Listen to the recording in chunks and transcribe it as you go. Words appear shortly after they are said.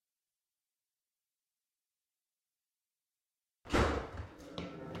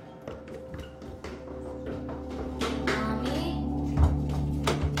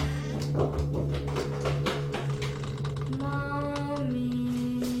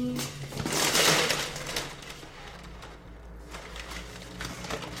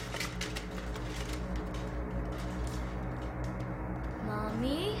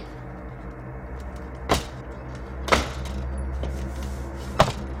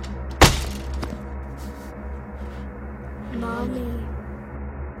Mommy,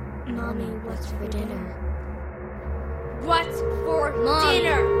 what's for dinner? What's for Mommy,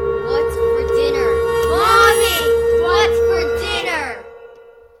 dinner? what's for dinner? Mommy, what's for dinner?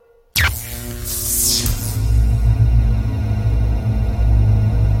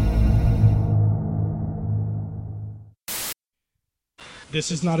 This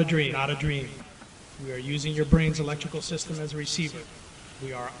is not a dream. Not a dream. We are using your brain's electrical system as a receiver.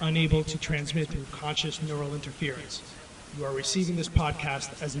 We are unable to transmit through conscious neural interference. You are receiving this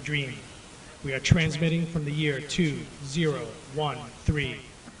podcast as a dream. We are transmitting from the year 2013.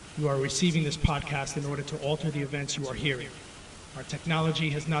 You are receiving this podcast in order to alter the events you are hearing. Our technology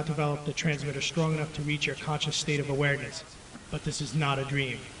has not developed a transmitter strong enough to reach your conscious state of awareness. But this is not a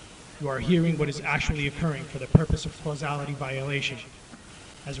dream. You are hearing what is actually occurring for the purpose of causality violation.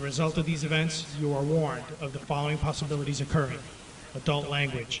 As a result of these events, you are warned of the following possibilities occurring: adult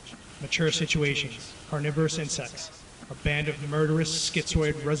language, mature situations, carnivorous insects, a band of murderous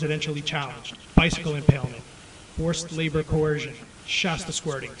schizoid residentially challenged, bicycle impalement, forced labor coercion, Shasta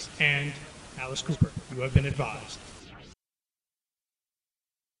squirtings, and Alice Cooper. You have been advised.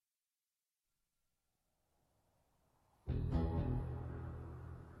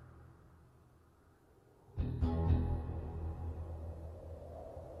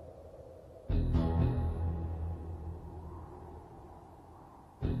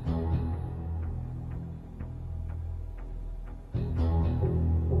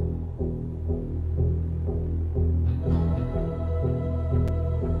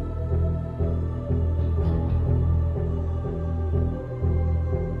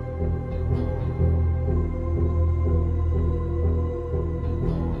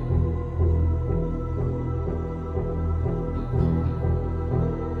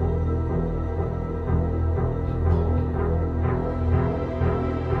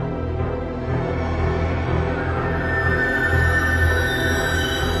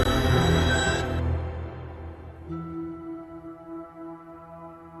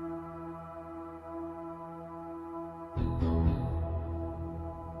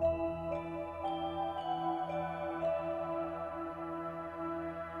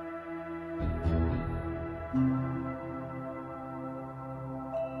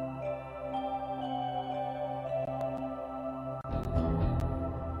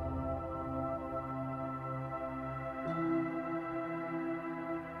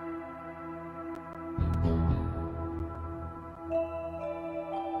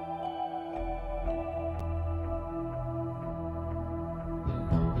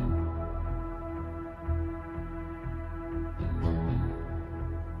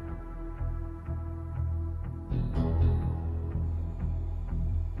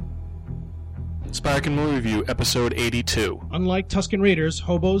 Spark and Movie Review, Episode 82. Unlike Tusken Raiders,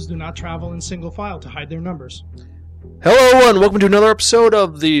 hobos do not travel in single file to hide their numbers. Hello, and welcome to another episode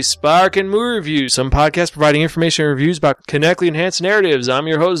of the Spark and Movie Review, some podcast providing information and reviews about kinetically enhanced narratives. I'm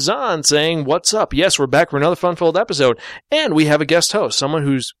your host, Zahn, saying, what's up? Yes, we're back for another fun-filled episode, and we have a guest host, someone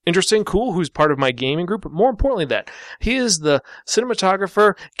who's interesting, cool, who's part of my gaming group, but more importantly that, he is the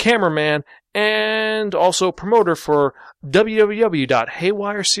cinematographer, cameraman, and also promoter for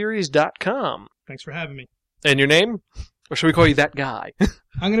www.haywireseries.com. Thanks for having me. And your name? Or should we call you that guy?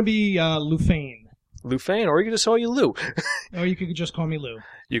 I'm going to be Lou Fane. Lou Fane, or you can just call you Lou. Or you could just call me Lou.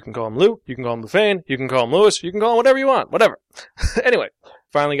 You can call him Lou, you can call him Lou Fane, you can call him Lewis, you can call him whatever you want, whatever. Anyway,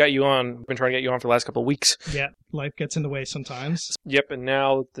 finally got you on. Been trying to get you on for the last couple of weeks. Yeah, life gets in the way sometimes. Yep, and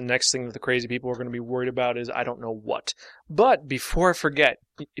now the next thing that the crazy people are going to be worried about is I don't know what. But before I forget,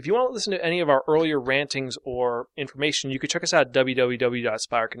 if you want to listen to any of our earlier rantings or information, you can check us out at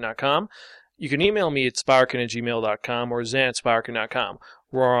www.spirekin.com. You can email me at spirekin@gmail.com or zan@spirekin.com.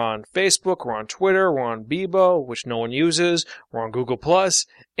 We're on Facebook, we're on Twitter, we're on Bebo, which no one uses, we're on Google+,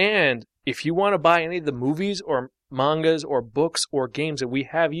 and if you want to buy any of the movies or mangas or books or games that we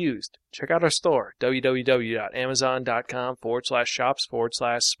have used, check out our store,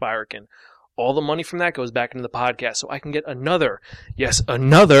 www.amazon.com/shops/Spirekin. All the money from that goes back into the podcast, so I can get another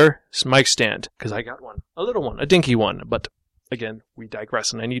mic stand, because I got one, a little one, a dinky one, but again, we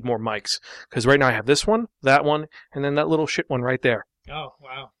digress, and I need more mics, because right now I have this one, that one, and then that little shit one right there. Oh,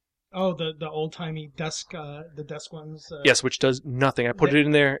 wow. Oh, the old-timey desk, the desk ones? Yes, which does nothing. I put it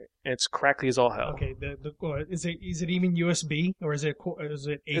in there, and it's crackly as all hell. Okay, is it even USB, or is it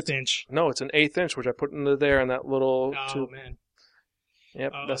eighth inch? No, it's an 1/8 inch, which I put into there, and that little... Oh, man.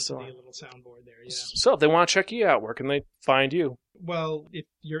 Yep, that's the little soundboard there, yeah. So, if they want to check you out, where can they find you? Well, if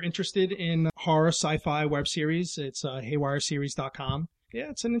you're interested in horror sci-fi web series, it's haywireseries.com. Yeah,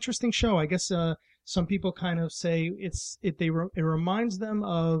 it's an interesting show. I guess some people kind of say it reminds them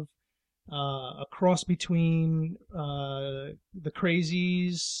of a cross between The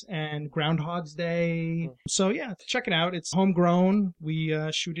Crazies and Groundhog's Day. So yeah, check it out. It's homegrown. We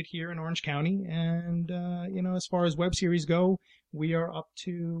shoot it here in Orange County, and as far as web series go, we are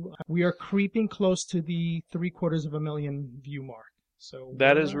creeping close to the 750,000 view mark. So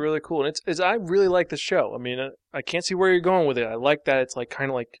that is really cool. And it's I really like the show. I mean, I can't see where you're going with it. I like that it's like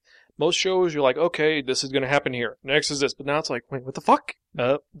kind of like most shows. You're like, okay, this is going to happen here. Next is this, but now it's like, wait, what the fuck?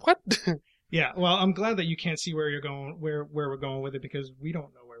 What? Yeah. Well, I'm glad that you can't see where you're going, where we're going with it, because we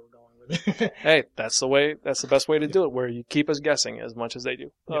don't know where we're going with it. Hey, that's the best way to do it, where you keep us guessing as much as they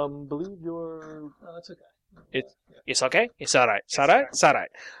do. Yeah. Believe your. Oh, that's okay. It's okay. It's all right. It's all right. It's all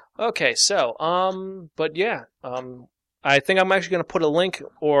right. Okay. So, but yeah, I think I'm actually going to put a link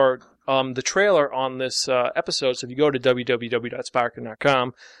or the trailer on this episode. So if you go to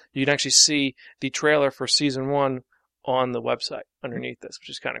www.spirekin.com, you can actually see the trailer for season 1 on the website underneath this, which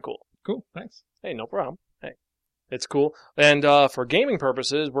is kind of cool. Cool. Thanks. Hey, no problem. Hey, it's cool. And for gaming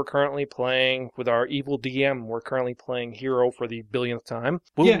purposes, we're currently playing with our evil DM. We're currently playing Hero for the billionth time.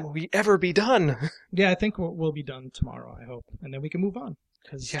 Will we ever be done? Yeah, I think we'll be done tomorrow, I hope. And then we can move on.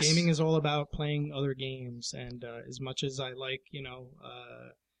 Because gaming is all about playing other games. And as much as I like,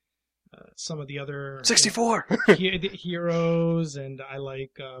 some of the other 64 heroes, and I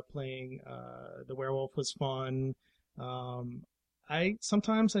like playing The Werewolf was fun.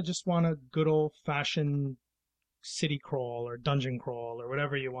 Sometimes I just want a good old fashioned city crawl or dungeon crawl or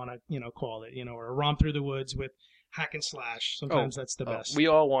whatever you want to call it, or a romp through the woods with hack and slash. Sometimes that's the best. We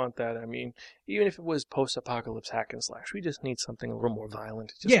all want that. I mean, even if it was post-apocalypse hack and slash, we just need something a little more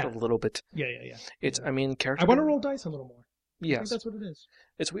violent, just a little bit. Yeah. I mean, character. I want to roll dice a little more. Yes. I think that's what it is.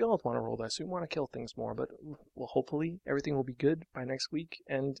 We all want to roll dice. We want to kill things more, but hopefully everything will be good by next week.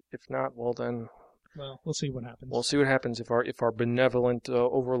 And if not, well then. Well, we'll see what happens. We'll see what happens if our benevolent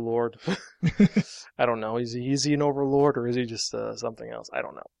overlord. I don't know. Is he an overlord or is he just something else? I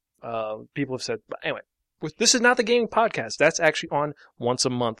don't know. People have said, but anyway. This is not the gaming podcast. That's actually on once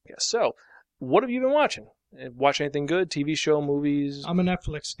a month. So, what have you been watching? Watch anything good? TV show, movies? I'm a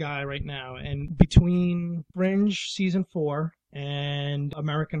Netflix guy right now, and between Fringe Season 4 and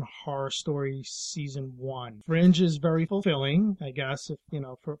American Horror Story Season 1. Fringe is very fulfilling, I guess, if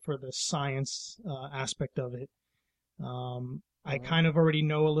for the science aspect of it. I kind of already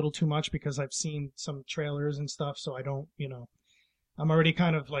know a little too much because I've seen some trailers and stuff, so I don't, I'm already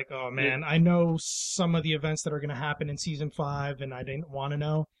kind of like, oh man, I know some of the events that are going to happen in Season 5, and I didn't want to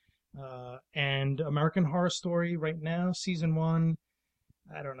know. And American Horror Story right now, Season 1,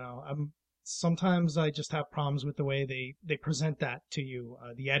 I don't know. Sometimes I just have problems with the way they present that to you.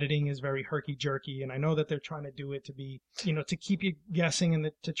 The editing is very herky-jerky, and I know that they're trying to do it to be, to keep you guessing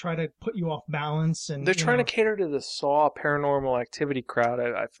and to try to put you off balance. And they're trying to cater to the Saw Paranormal Activity crowd,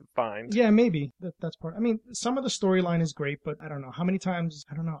 I find. Yeah, maybe. That's part. I mean, some of the storyline is great, but I don't know. How many times,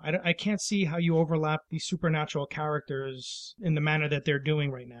 I don't know. I can't see how you overlap these supernatural characters in the manner that they're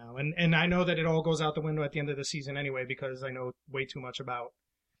doing right now. And I know that it all goes out the window at the end of the season anyway, because I know way too much about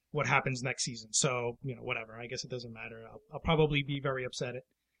what happens next season. So, whatever. I guess it doesn't matter. I'll probably be very upset at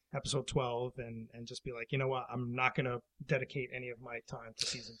episode 12 and just be like, you know what? I'm not going to dedicate any of my time to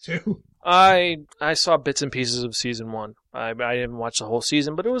season 2. I saw bits and pieces of season 1. I didn't watch the whole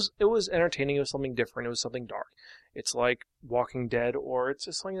season, but it was entertaining. It was something different. It was something dark. It's like Walking Dead, or it's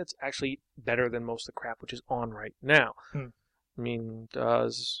just something that's actually better than most of the crap which is on right now. I mean,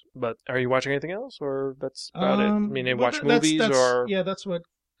 but are you watching anything else, or that's about it? I mean, you watch movies, or... Yeah, that's what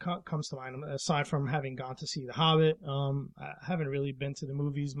comes to mind. Aside from having gone to see The Hobbit, I haven't really been to the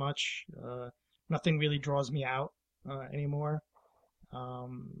movies much. Nothing really draws me out anymore.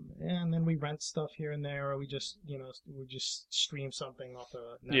 And then we rent stuff here and there, or we just stream something off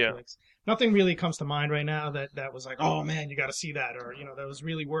of Netflix. Yeah. Nothing really comes to mind right now that was like, oh man, you got to see that, or that was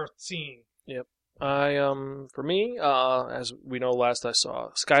really worth seeing. Yep. For me, as we know, last I saw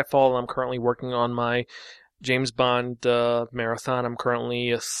Skyfall, and I'm currently working on my James Bond marathon. I'm currently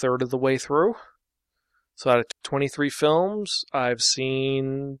a third of the way through. So out of 23 films, I've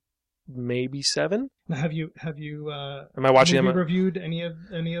seen maybe 7. Now, have you? Am I watching them? Reviewed any of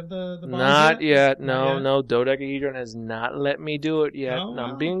the Bonds Not yet. No. Dodecahedron has not let me do it yet. Oh,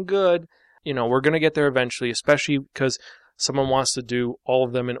 I'm being good. We're gonna get there eventually, especially because someone wants to do all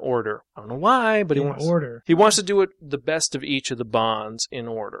of them in order. I don't know why, but he wants to do it the best of each of the Bonds in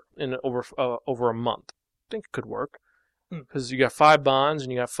order in over a month. I think it could work because you got 5 Bonds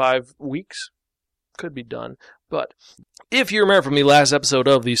and you got 5 weeks. Could be done. But if you remember from the last episode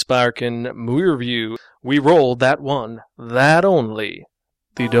of the Spirekin Movie Review, we rolled that one, that only,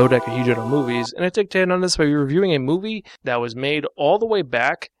 the dodecahedron of movies, and I dictated on this by reviewing a movie that was made all the way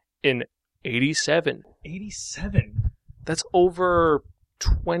back in 87. 87. That's over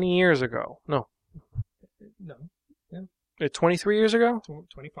 20 years ago. No, No, 23 years ago?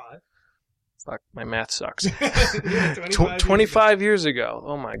 25. Fuck, my math sucks. Yeah, 25 years ago.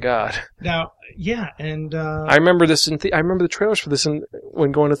 Oh my god. Now, yeah, and I remember this I remember the trailers for this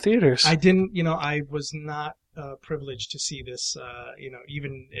when going to theaters. I didn't, I was not privileged to see this,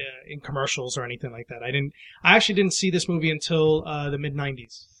 even in commercials or anything like that. I actually didn't see this movie until the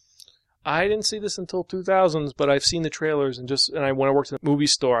mid-90s. I didn't see this until 2000s, but I've seen the trailers when I worked in a movie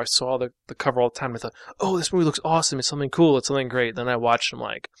store, I saw the cover all the time. And I thought, oh, this movie looks awesome. It's something cool. It's something great. Then I watched them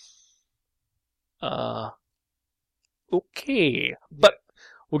like, okay. But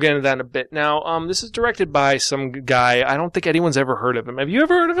we'll get into that in a bit. Now, this is directed by some guy. I don't think anyone's ever heard of him. Have you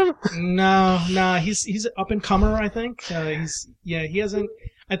ever heard of him? No. He's an up-and-comer, I think. He hasn't.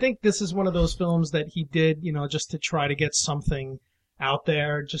 I think this is one of those films that he did, just to try to get something out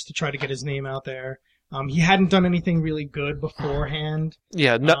there, just to try to get his name out there. He hadn't done anything really good beforehand.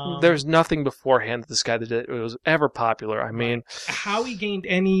 Yeah, there's nothing beforehand that this guy did it was ever popular. I mean, how he gained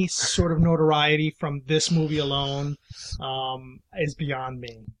any sort of notoriety from this movie alone is beyond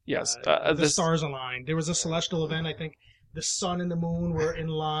me. Yes, the stars aligned. There was a celestial event. I think the sun and the moon were in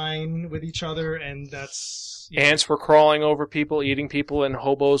line with each other, and that's ants were crawling over people, eating people, and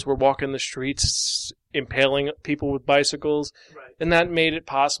hobos were walking the streets, impaling people with bicycles. Right. And that made it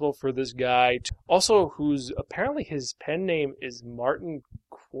possible for this guy, whose apparently his pen name is Martin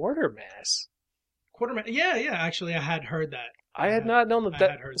Quatermass. Quatermass, yeah. Actually, I had heard that. I had not known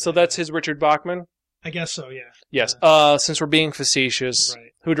that. So that, that's his Richard Bachman. I guess so. Yeah. Yes. Since we're being facetious,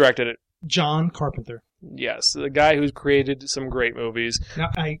 right. Who directed it? John Carpenter. Yes, the guy who's created some great movies. Now,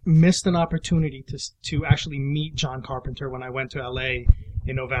 I missed an opportunity to actually meet John Carpenter when I went to LA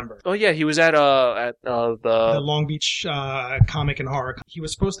in November. Oh yeah, he was at the Long Beach Comic and Horror. He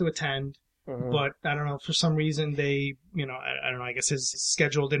was supposed to attend, but I don't know, for some reason they, I don't know, I guess his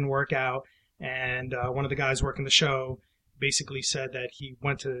schedule didn't work out, and one of the guys working the show basically said that he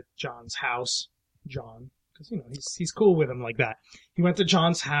went to John's house, because he's cool with him like that. He went to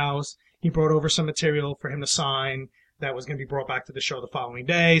John's house. He brought over some material for him to sign that was going to be brought back to the show the following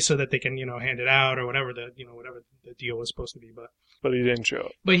day so that they can, hand it out or whatever the deal was supposed to be. But he didn't show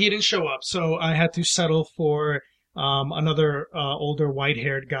up. But he didn't show up, so I had to settle for another older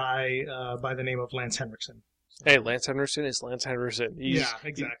white-haired guy by the name of Lance Henriksen. Hey, Lance Henriksen is Lance Henriksen. Yeah,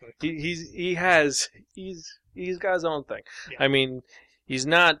 exactly. He's got his own thing. Yeah. I mean, he's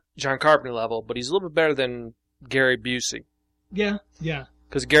not John Carpenter level, but he's a little bit better than Gary Busey. Yeah.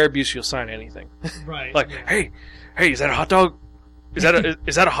 Because Gary Busey will sign anything. Right. Like, hey, is that a hot dog? Is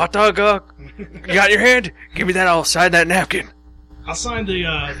that a hot dog? You got in your hand? Give me that. I'll sign that napkin. I'll sign the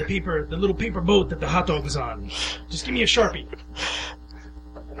little paper boat that the hot dog is on. Just give me a Sharpie.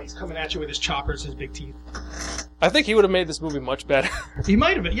 And he's coming at you with his choppers, his big teeth. I think he would have made this movie much better. He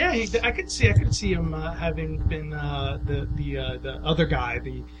might have been. Yeah, I could see him having been the other guy,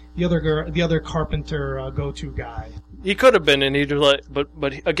 the other Carpenter go-to guy. He could have been, and he'd like, but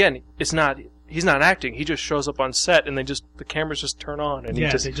again, he's not acting. He just shows up on set, and the cameras just turn on, and they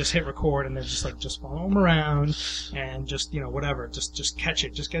just hit record, and they're just follow him around, and just whatever, just catch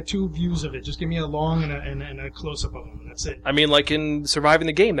it, just get 2 views of it, just give me a long and a close up of him, and that's it. I mean, like in Surviving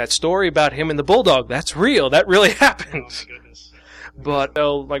the Game, that story about him and the bulldog, that's real, that really happened. Oh my goodness. But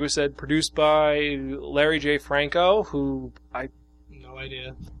like we said, produced by Larry J. Franco, who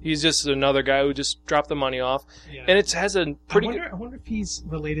idea. He's just another guy who just dropped the money off, yeah. And it has a pretty. I wonder if he's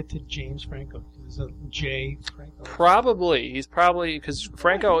related to James Franco. Is it J. Franco? Probably. He's probably because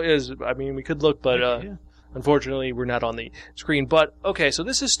Franco is. I mean, we could look, but unfortunately, we're not on the screen. But okay, so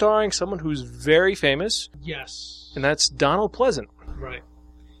this is starring someone who's very famous. Yes. And that's Donald Pleasant. Right.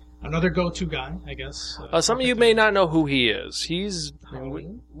 Another go-to guy, I guess. Some of you may not know who he is. He's.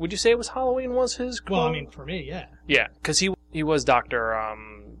 Would you say it was Halloween was his? Well, I mean, for me, yeah. Yeah, because he was Dr.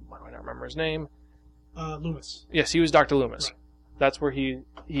 Why do I not remember his name? Loomis. Yes, he was Dr. Loomis. Right. That's where he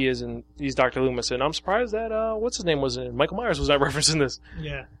is, and he's Dr. Loomis. And I'm surprised that what's his name was in Michael Myers was not referenced in this.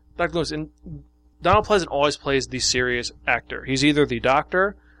 Yeah. Dr. Loomis. And Donald Pleasant always plays the serious actor. He's either the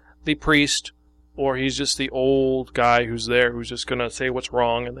doctor, the priest, or he's just the old guy who's there who's just gonna say what's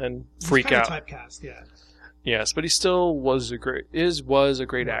wrong and then freak out. Typecast, yeah. Yes, but he still was a great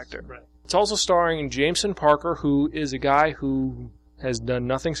actor. Right. It's also starring Jameson Parker, who is a guy who has done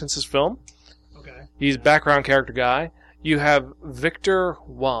nothing since his film. Okay. He's a background character guy. You have Victor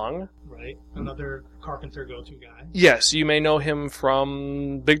Wong. Right. Another Carpenter go-to guy. Yes, you may know him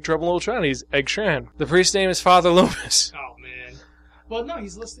from Big Trouble in Little China. He's Egg Shan. The priest's name is Father Loomis. Oh man. Well, no,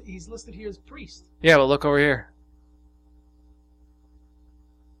 he's listed here as priest. Yeah, but look over here.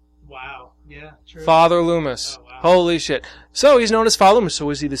 Wow. Yeah, true. Father Loomis. Oh, wow. Holy shit. So he's known as Father Loomis. So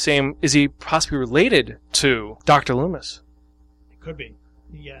is he the same? Is he possibly related to Dr. Loomis? It could be.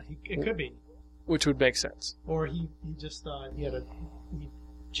 Yeah, it could be. Which would make sense. Or he just he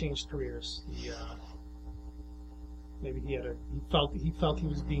changed careers. Maybe he felt he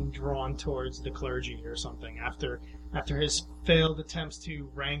was being drawn towards the clergy or something after his failed attempts to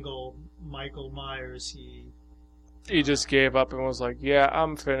wrangle Michael Myers. He just gave up and was like, "Yeah,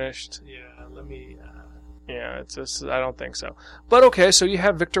 I'm finished." Yeah, let me. Yeah, it's just I don't think so. But okay, so you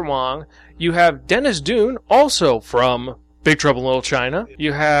have Victor Wong, you have Dennis Dune, also from Big Trouble in Little China.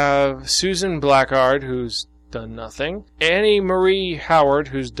 You have Susan Blackard, who's done nothing. Annie Marie Howard,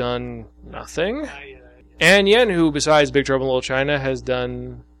 who's done nothing. Anne Yen, who besides Big Trouble in Little China has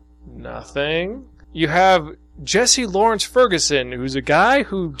done nothing. You have Jesse Lawrence Ferguson, who's a guy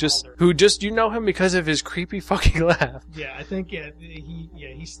who just you know him because of his creepy fucking laugh. Yeah, I think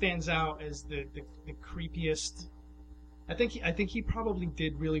he stands out as the creepiest. I think he probably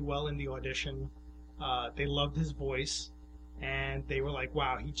did really well in the audition. They loved his voice, and they were like,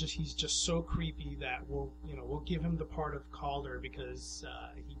 "Wow, he's just so creepy that we'll give him the part of Calder because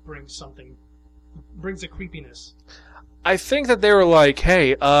he brings a creepiness." I think that they were like,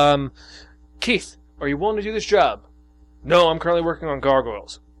 "Hey, Keith, are you willing to do this job?" "No, I'm currently working on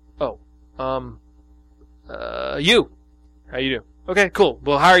Gargoyles." "Oh, you? How you do?" "Okay, cool.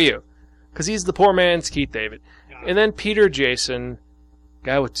 We'll hire you." Because he's the poor man's Keith David. Yeah. And then Peter Jason,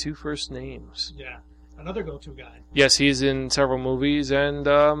 guy with 2 first names. Yeah, another go-to guy. Yes, he's in several movies, and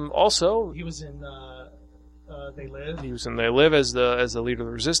also He was in They Live. he was in They Live as the leader of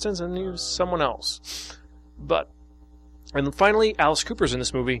the Resistance, and he was someone else. And then finally, Alice Cooper's in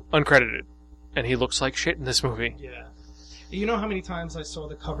this movie, uncredited, and he looks like shit in this movie. Yeah. You know how many times I saw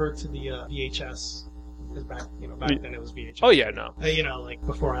the cover to the VHS? Because back then it was VHS. Oh yeah, no. Like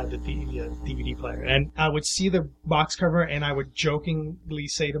before I had the DVD player, and I would see the box cover, and I would jokingly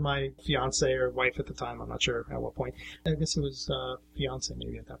say to my fiance or wife at the time, I'm not sure at what point. I guess it was fiance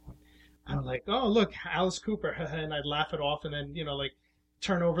maybe at that point. I'm like, "Oh look, Alice Cooper," and I'd laugh it off, and then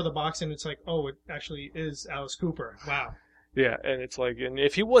turn over the box, and it's like, oh, it actually is Alice Cooper. Wow. Yeah, and it's like, and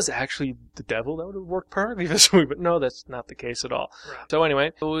if he was actually the devil, that would have worked perfectly for this movie, but no, that's not the case at all. Right. So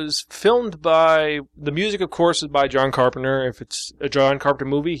anyway, it was filmed by, the music of course is by John Carpenter. If it's a John Carpenter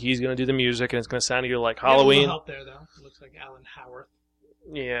movie, he's going to do the music, and it's going to sound to you like Halloween. Yeah, help there, though. It looks like Alan Howarth.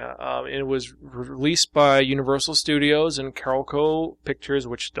 Yeah, it was released by Universal Studios and Carolco Pictures,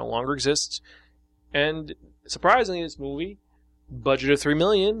 which no longer exists. And surprisingly, this movie, budget of $3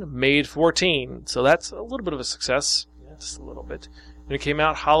 million, made $14 million. So that's a little bit of a success. Just a little bit. And it came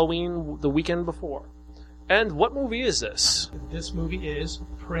out Halloween the weekend before. And what movie is this? This movie is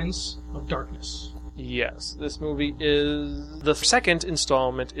Prince of Darkness. Yes, this movie is the second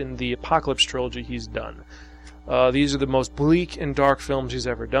installment in the Apocalypse trilogy he's done. These are the most bleak and dark films he's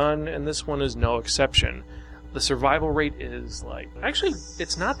ever done, and this one is no exception. The survival rate is actually,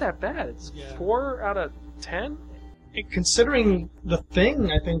 it's not that bad. It's 4 out of 10. Considering The Thing,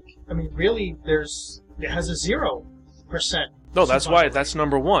 really, it has a 0%. No, that's why that's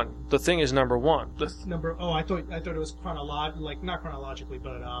number 1. The Thing is number 1. I thought it was not chronologically,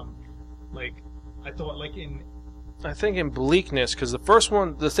 but I thought I think in bleakness, because the first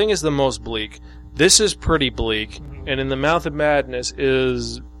one, The Thing is the most bleak. This is pretty bleak, and In the Mouth of Madness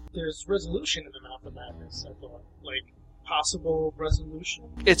is... There's resolution in The Mouth of Madness, I thought. Possible resolution?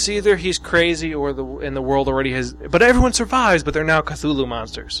 It's either he's crazy or the world already has... But everyone survives, but they're now Cthulhu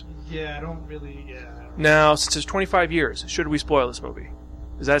monsters. Yeah, I don't really... Now, since it's 25 years, should we spoil this movie?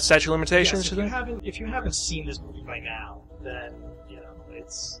 Is that statute of limitations? Yes, if you haven't seen this movie by now, then,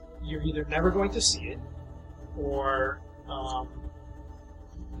 you're either never going to see it, or...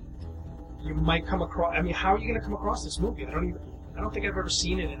 you might come across. How are you going to come across this movie? I don't think I've ever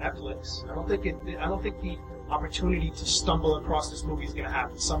seen it in Netflix. I don't think the opportunity to stumble across this movie is going to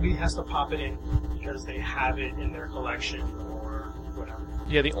happen. Somebody has to pop it in because they have it in their collection or whatever.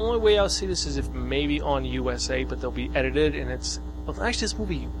 Yeah, the only way I'll see this is if maybe on USA, but they'll be edited, and it's... Well, actually, this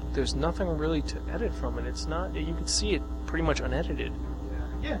movie, there's nothing really to edit from it. It's not... You can see it pretty much unedited.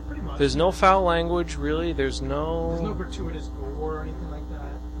 Yeah, pretty much. There's no foul language, really. There's no gratuitous gore or anything like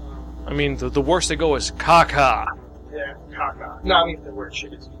that. The worst they go is caca. Yeah, caca. No, the word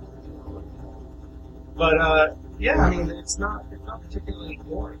shit is. But it's not particularly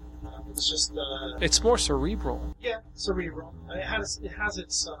gory. It's just. It's more cerebral. Yeah, cerebral. It has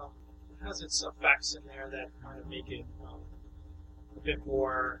its effects in there that kind of make it a bit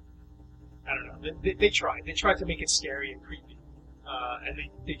more. I don't know. They tried to make it scary and creepy, and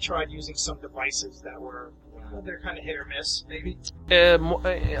they tried using some devices that were They're kind of hit or miss, maybe.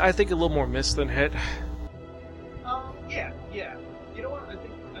 I think a little more miss than hit. Yeah. You know what? I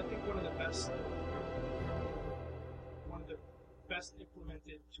think one of the best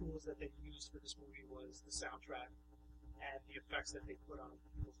implemented tools that they used for this movie was the soundtrack and the effects that they put on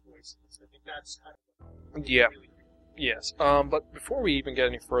people's voices. I think that's kind of really Yes. But before we even get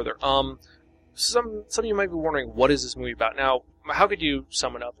any further, some of you might be wondering, what is this movie about? Now, how could you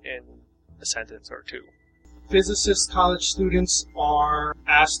sum it up in a sentence or two? Physicist college students are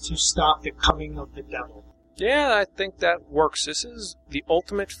asked to stop the coming of the devil. Yeah, I think that works. This is the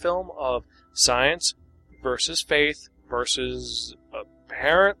ultimate film of science versus faith versus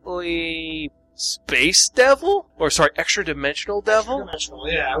apparently space devil? Or, sorry, extra-dimensional devil? Extra-dimensional,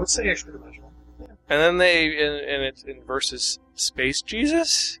 yeah, I would say extra-dimensional. Yeah. And then it's versus space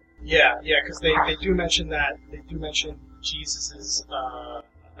Jesus? Yeah, because they do mention that. They do mention Jesus is...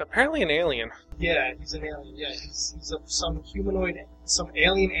 apparently an alien. Yeah, he's an alien. Yeah, he's of some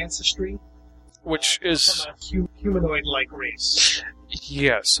alien ancestry. Which is... From a humanoid-like race.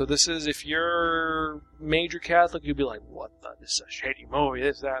 Yeah, so this is, if you're major Catholic, you'd be like, what the, this is a shady movie,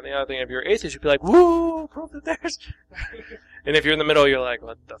 this, that, and the other thing. If you're atheist, you'd be like, woo, proof that there's... And if you're in the middle, you're like,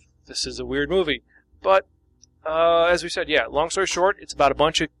 what the, this is a weird movie. But, as we said, yeah, long story short, it's about a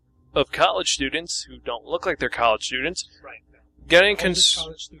bunch of college students who don't look like they're college students. Right. Getting college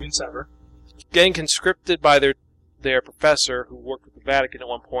students ever. Getting conscripted by their professor, who worked with the Vatican at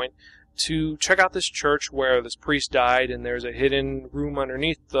one point, to check out this church where this priest died, and there's a hidden room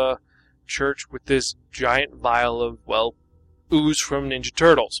underneath the church with this giant vial of, well, ooze from Ninja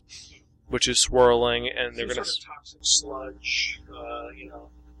Turtles, which is swirling, and they're going to... sort of toxic sludge,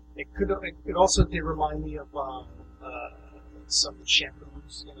 It also did remind me of some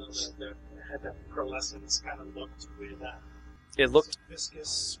shampoos, that had that pearlescence kind of look to it. It looked...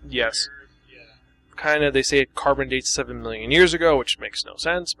 viscous. Yes. Weird, yeah. Kind of, they say it carbon dates 7 million years ago, which makes no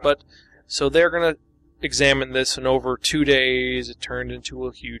sense, but... So they're going to examine this, and over 2 days it turned into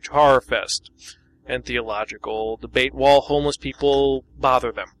a huge horror fest and theological debate while homeless people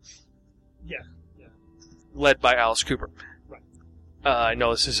bother them. Yeah. Led by Alice Cooper. Right. I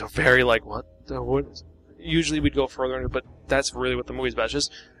know this is a very, what? Usually we'd go further into it, but that's really what the movie's about.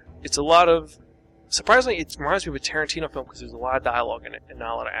 It's a lot of... Surprisingly, it reminds me of a Tarantino film because there's a lot of dialogue in it and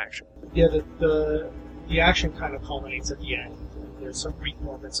not a lot of action. Yeah, the action kind of culminates at the end. There's some brief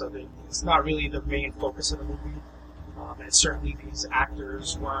moments of it. It's not really the main focus of the movie. And certainly these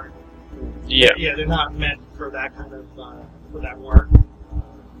actors weren't... Yeah. Yeah, they're not meant for that kind of... for that work.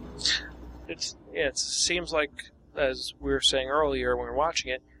 It seems like, as we were saying earlier when we were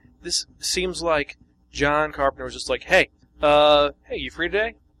watching it, this seems like John Carpenter was just like, hey, you free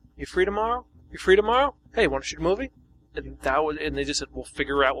today? You free tomorrow? You free tomorrow? Hey, want to shoot a movie? And they just said, we'll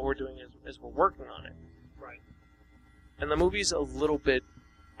figure out what we're doing as we're working on it. Right. And the movie's a little bit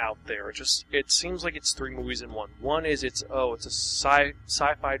out there. It seems like it's 3 movies in one. One is it's a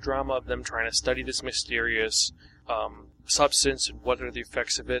sci-fi drama of them trying to study this mysterious substance and what are the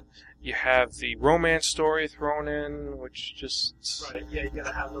effects of it. You have the romance story thrown in, which just... Right, yeah, you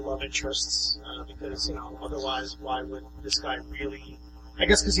gotta have the love interests, because, otherwise, why would this guy really... I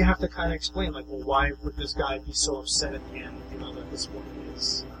guess because you have to kind of explain, why would this guy be so upset at the end, that this woman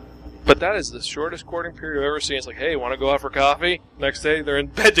is... But that is the shortest courting period I've ever seen. It's like, hey, want to go out for coffee? Next day, they're in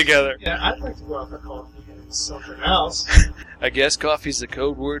bed together. Yeah, I'd like to go out for coffee and something else. I guess coffee's the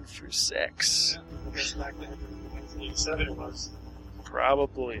code word for sex. Yeah, I guess back then, in 1987 it was.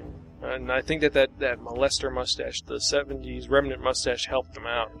 Probably. And I think that molester mustache, the 70s remnant mustache, helped them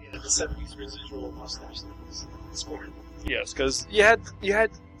out. Yeah, the 70s residual mustache that was sported. Yes, because you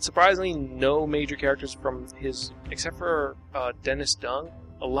had surprisingly no major characters from his, except for Dennis Dung.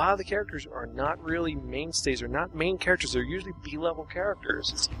 A lot of the characters are not really mainstays, or not main characters. They're usually B-level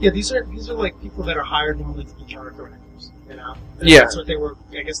characters. Yeah, these are like people that are hired normally to be character actors. Yeah. That's what they were.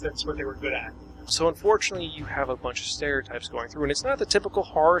 I guess that's what they were good at. So unfortunately, you have a bunch of stereotypes going through, and it's not the typical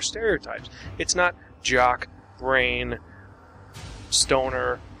horror stereotypes. It's not jock, brain,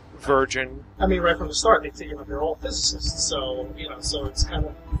 stoner, virgin. I mean, right from the start, they're all physicists, so it's kind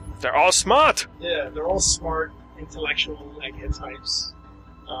of... They're all smart! Yeah, they're all smart, intellectual, egghead types.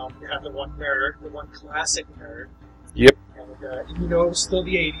 You have the one nerd, the one classic nerd. Yep. And, it was still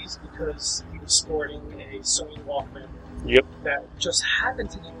the 80s because he was sporting a Sony Walkman. Yep. That just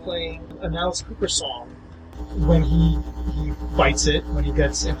happened to be playing an Alice Cooper song when he bites it, when he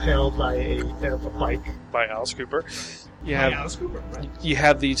gets impaled by a bike. By Alice Cooper. Alice Cooper, right. You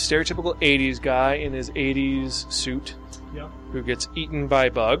have the stereotypical 80s guy in his 80s suit. Yep. Who gets eaten by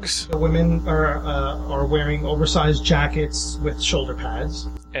bugs. The women are wearing oversized jackets with shoulder pads.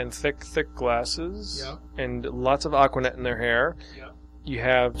 and thick glasses. Yep. And lots of Aquanet in their hair. Yep. You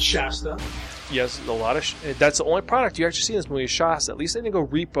have Shasta. yes, a lot of. That's the only product you actually see in this movie is Shasta. At least they didn't go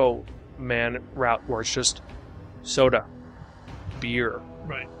Repo Man route where it's just soda, beer,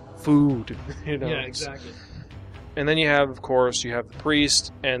 Right. food. You know. Yeah, exactly. And then you have, of course, you have the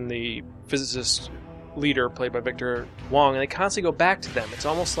priest and the physicist leader played by Victor Wong, and they constantly go back to them. It's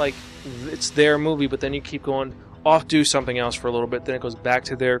almost like it's their movie, but then you keep going off, do something else for a little bit, then it goes back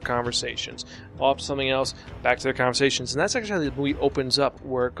to their conversations. Off to something else, back to their conversations. And that's actually how the movie opens up,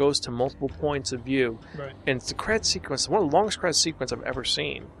 where it goes to multiple points of view. Right. And it's the credit sequence, one of the longest credit sequence I've ever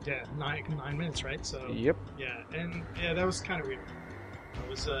seen. Yeah, 9 minutes, right? So. Yep. Yeah, and yeah, that was kind of weird.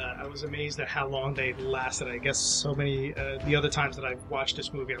 I was amazed at how long they lasted. I guess so many the other times that I watched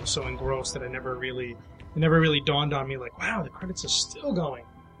this movie, I was so engrossed that it never really dawned on me like, wow, the credits are still going.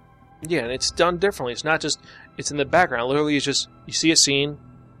 Yeah, and it's done differently. It's not just, it's in the background. Literally, it's just, you see a scene,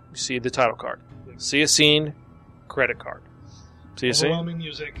 you see the title card. See a scene, credit card. See a scene? Overwhelming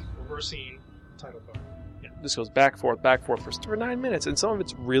music, over a scene, title card. Yeah. This goes back, forth for 9 minutes. And some of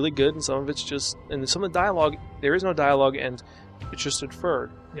it's really good, and some of it's just, and some of the dialogue, there is no dialogue, and it's just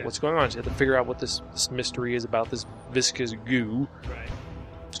inferred. Yeah. What's going on? So you have to figure out what this mystery is about this viscous goo. Right.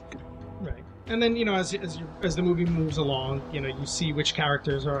 Right. And then, as the movie moves along, you see which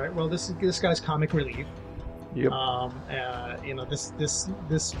characters are, well, this guy's comic relief. Yep.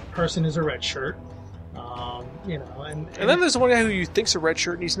 This person is a red shirt. And then there's the one guy who you think's a red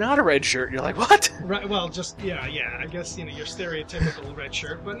shirt, and he's not a red shirt. You're like, what? Right. Well, just yeah. I guess your stereotypical red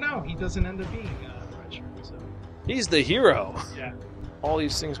shirt, but no, he doesn't end up being the red shirt. So He's the hero. yeah. All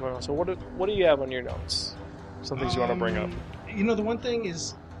these things going on. So what do you have on your notes? Some things you want to bring up? The one thing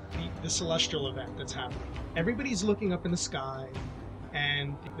is the celestial event that's happening. Everybody's looking up in the sky,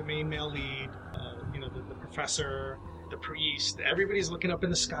 and the main male lead, the professor, the priest, everybody's looking up in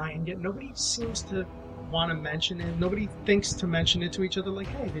the sky, and yet nobody seems to want to mention it. Nobody thinks to mention it to each other. Like,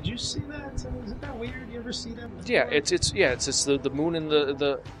 hey, did you see that? Isn't that weird? You ever see that? Yeah, it's the moon and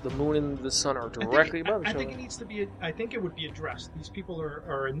the moon and the sun are directly above each other. I think it needs to be. I think it would be addressed. These people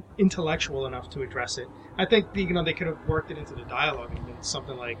are intellectual enough to address it. I think they could have worked it into the dialogue and been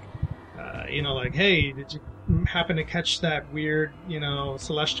something like, like, hey, did you happen to catch that weird,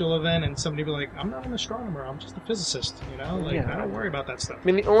 celestial event? And somebody be like, I'm not an astronomer. I'm just a physicist. I don't worry about that stuff. I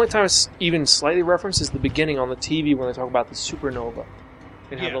mean, the only time it's even slightly referenced is the beginning on the TV when they talk about the supernova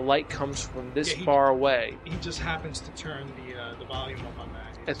and how the light comes from this far away. He just happens to turn the volume up on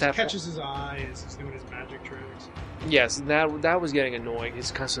that. At that catches his eye as he's doing his magic tricks. Yes, that was getting annoying.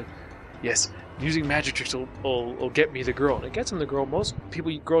 He's constantly, yes, using magic tricks will get me the girl. And it gets him the girl. Most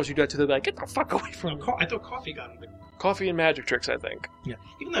girls you do that to, they're like, get the fuck away from me. I thought coffee got him. Coffee and magic tricks, I think. Yeah.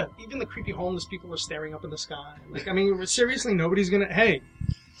 Even the creepy homeless people were staring up in the sky. Like, I mean, seriously, nobody's gonna, hey,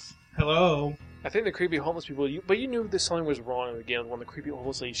 hello. I think the creepy homeless people, but you knew this something was wrong in the beginning. When the creepy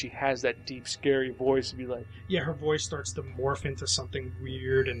homeless lady, she has that deep, scary voice to be like... Yeah, her voice starts to morph into something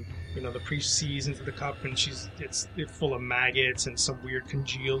weird, and, the priest sees into the cup, and it's full of maggots and some weird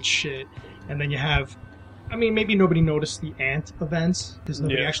congealed shit. And then you have... I mean, maybe nobody noticed the ant events, because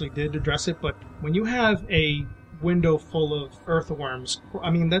nobody actually did address it, but when you have a window full of earthworms, I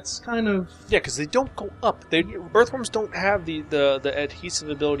mean, that's kind of... Yeah, because they don't go up. Earthworms don't have the adhesive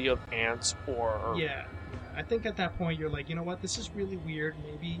ability of ants or... Yeah. I think at that point you're like, you know what, this is really weird.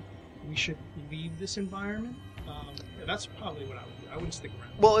 Maybe we should leave this environment. That's probably what I would do. I wouldn't stick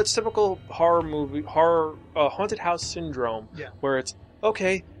around. Well, it's typical haunted house syndrome, where it's,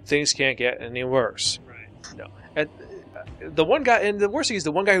 okay, things can't get any worse. Right. No. The one guy, and the worst thing is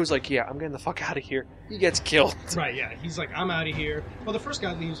the one guy who's like, yeah, I'm getting the fuck out of here. He gets killed. Right, yeah. He's like, I'm out of here. Well, the first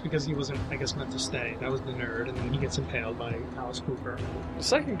guy leaves because he wasn't, I guess, meant to stay. That was the nerd, and then he gets impaled by Alice Cooper. The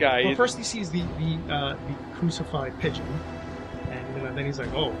second guy... Well, first he sees the crucified pigeon, and then he's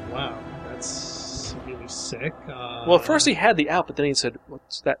like, oh, wow, that's really sick. Well, at first he had the out, but then he said,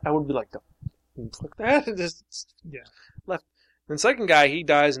 what's that? I would be like, fuck that? Just left. And the second guy, he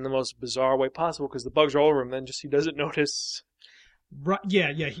dies in the most bizarre way possible because the bugs are all over him. Then he doesn't notice. Right,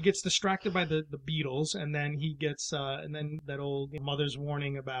 yeah. He gets distracted by the beetles, and then he gets, and then that old mother's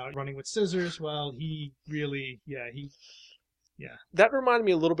warning about running with scissors. Well, he really, That reminded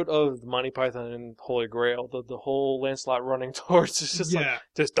me a little bit of Monty Python and Holy Grail, the whole Lancelot running towards. It's just like,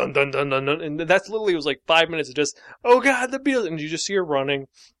 just dun dun dun dun dun. And that's literally, it was like 5 minutes of just, oh god, the beetles. And you just see her running,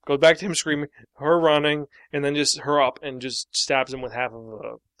 goes back to him screaming, her running, and then just her up and just stabs him with half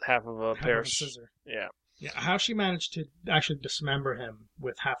of a pair of scissors. Yeah. Yeah, how she managed to actually dismember him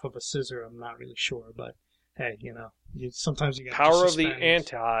with half of a scissor, I'm not really sure, but hey, sometimes you got power of the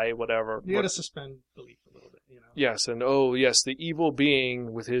anti whatever. You got to suspend belief a little bit, Yes, and oh yes, the evil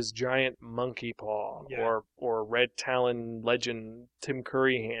being with his giant monkey paw, Yeah. or red talon legend Tim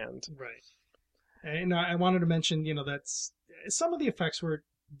Curry hand. Right. And I wanted to mention, that's some of the effects were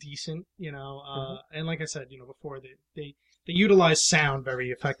decent, and like I said, before they utilize sound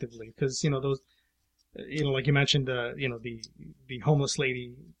very effectively because those, like you mentioned, the homeless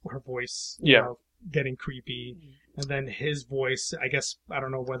lady, her voice, getting creepy, and then his voice. I guess I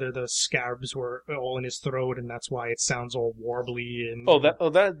don't know whether the scabs were all in his throat, and that's why it sounds all warbly. And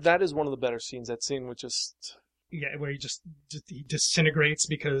That is one of the better scenes. That scene with just. Yeah, where he just he disintegrates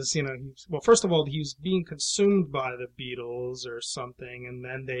because first of all he's being consumed by the beetles or something, and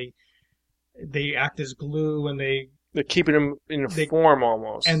then they act as glue and they're keeping him in a form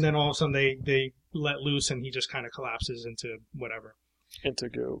almost, and then all of a sudden they let loose and he just kind of collapses into whatever, into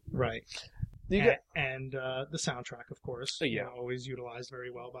goo. Right. And the soundtrack, of course, always utilized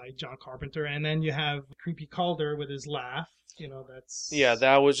very well by John Carpenter, and then you have Creepy Calder with his laugh. That's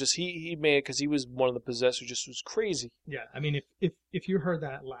that was just he made it because he was one of the possessors. Just was crazy. Yeah, I mean, if you heard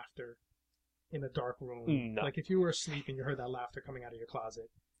that laughter in a dark room, like if you were asleep and you heard that laughter coming out of your closet,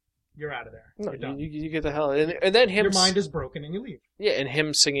 you're out of there. No, you get the hell. And then him. Your mind is broken and you leave. Yeah, and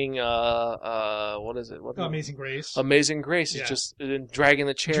him singing what is it? Amazing Grace. Amazing Grace is just dragging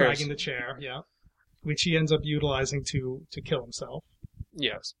the chair. Dragging the chair, yeah. Which he ends up utilizing to kill himself.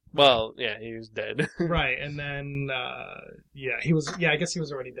 Yes. Well, yeah, he was dead. Right, and then he was. Yeah, I guess he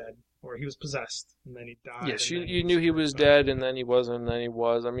was already dead, or he was possessed, and then he died. Yes, you knew he was dead, and then he wasn't, and then he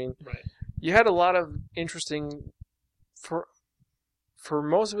was. I mean, right. You had a lot of interesting. For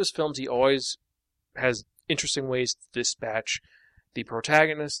most of his films, he always has interesting ways to dispatch the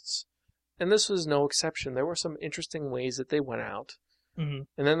protagonists, and this was no exception. There were some interesting ways that they went out, and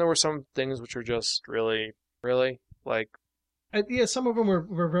then there were some things which are just really, really like. Some of them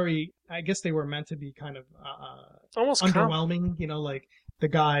were very. I guess they were meant to be kind of almost underwhelming. Like the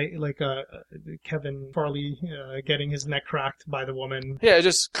guy, like Kevin Farley, getting his neck cracked by the woman. Yeah,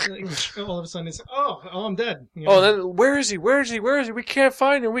 just all of a sudden it's I'm dead. Then where is he? Where is he? Where is he? We can't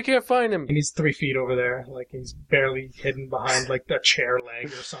find him. We can't find him. And he's 3 feet over there, like he's barely hidden behind like a chair leg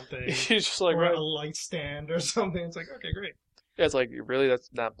or something. He's just like or a light stand or something. It's like, okay, great. Yeah, it's like really that's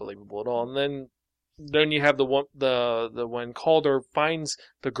not believable at all. And then you have the when Calder finds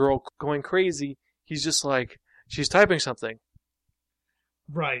the girl going crazy, he's just like, she's typing something.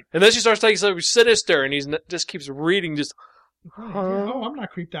 Right. And then she starts typing something sinister, and just keeps reading just. Right. I'm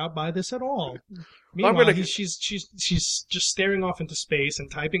not creeped out by this at all. Meanwhile, she's just staring off into space and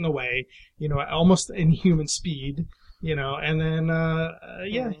typing away, almost in human speed, and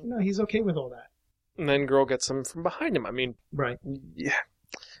then he's okay with all that. And then girl gets him from behind him. I mean, right. Yeah.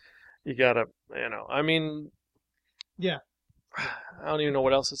 You gotta, I mean, yeah. I don't even know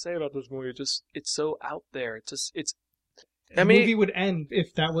what else to say about this movie. It's so out there. The movie would end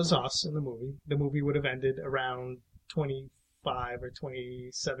if that was us in the movie. The movie would have ended around 25 or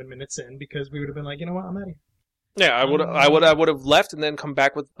 27 minutes in because we would have been like, you know what, I'm out of here. Yeah, I would have left and then come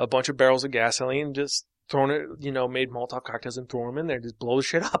back with a bunch of barrels of gasoline and just thrown it, made Molotov cocktails and throw them in there, just blow the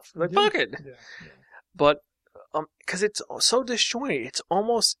shit up. Like, fuck it. Yeah. But because it's so disjointed, it's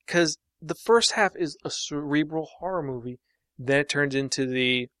almost because the first half is a cerebral horror movie, then it turns into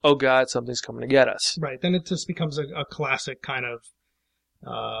the oh god, something's coming to get us. Right. Then it just becomes a classic kind of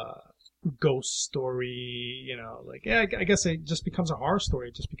ghost story. I guess it just becomes a horror story.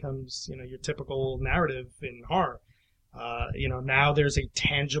 It just becomes your typical narrative in horror. Now there's a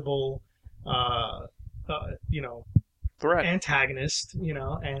tangible threat antagonist,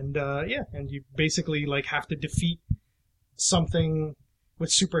 and you basically like have to defeat something with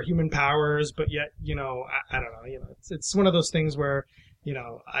superhuman powers, but yet, I don't know, it's one of those things where,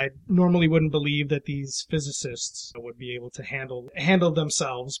 I normally wouldn't believe that these physicists would be able to handle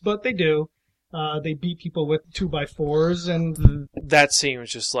themselves, but they do. They beat people with 2x4s, and that scene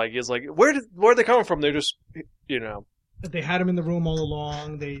was just like, where are they coming from? They're just, They had him in the room all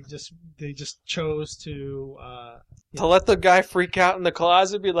along. They just chose to let the guy freak out in the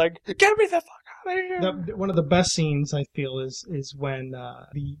closet and be like, get me the fuck out of here. One of the best scenes I feel is when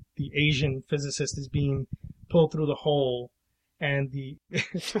the Asian physicist is being pulled through the hole, and the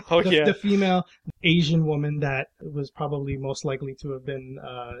female Asian woman that was probably most likely to have been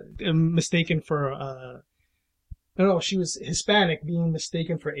mistaken for no, she was Hispanic, being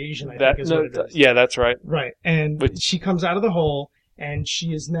mistaken for Asian, I think is what it is. Yeah, that's right. Right. And she comes out of the hole, and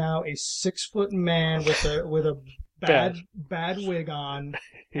she is now a 6-foot man with a bad wig on,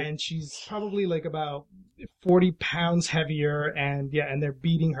 and she's probably like about 40 pounds heavier, and they're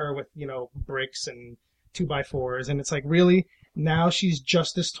beating her with, bricks and 2x4s, and it's like, really? now she's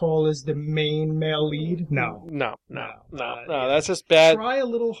just as tall as the main male lead. No. That's just bad. Try a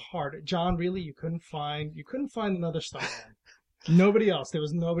little harder, John. Really, you couldn't find another stuntman. Nobody else. There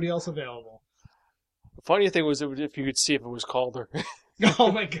was nobody else available. The funny thing was if you could see if it was Calder.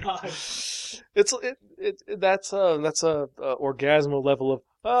 Oh my God! That's a orgasmal level of.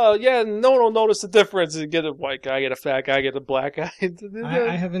 Oh yeah, no one will notice the difference. You get a white guy, get a fat guy, get a black guy.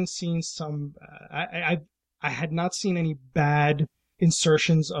 I haven't seen some. I had not seen any bad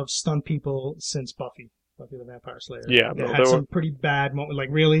insertions of stunt people since Buffy the Vampire Slayer. Yeah, they had some pretty bad moments. Like,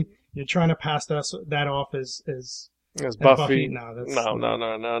 really, you're trying to pass that off as Buffy?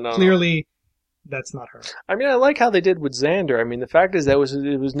 No. Clearly, that's not her. I mean, I like how they did with Xander. I mean, the fact is it was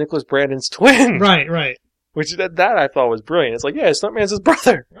Nicholas Brandon's twin. Right. Which that I thought was brilliant. It's like, yeah, Stuntman's his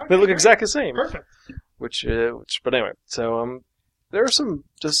brother. Okay, they look exactly the same. Perfect. But anyway, so there are some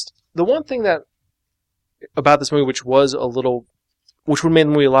just the one thing that about this movie which would have made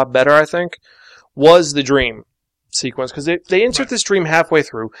the movie a lot better, I think, was the dream sequence, because they insert this dream halfway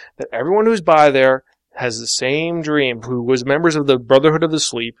through that everyone who's by there has the same dream, who was members of the Brotherhood of the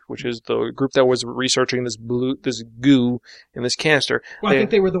Sleep, which is the group that was researching this goo in this canister. Well, I think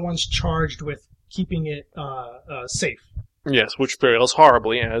they were the ones charged with keeping it safe. Yes, which fails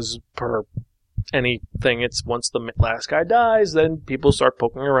horribly, as per anything. It's once the last guy dies, then people start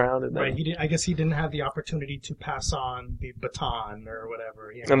poking around. And then, right, I guess he didn't have the opportunity to pass on the baton or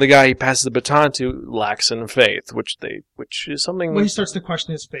whatever. And the guy he passes the baton to lacks in faith, which is something. When he starts to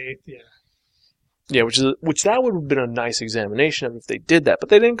question his faith, Yeah, which that would have been a nice examination of if they did that, but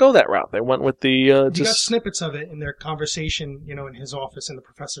they didn't go that route. They went with the You got snippets of it in their conversation, in his office, in the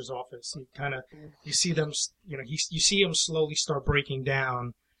professor's office. You see them, you see him slowly start breaking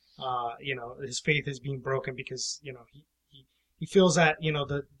down. His faith is being broken because he feels that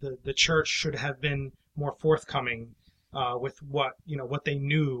the church should have been more forthcoming with what they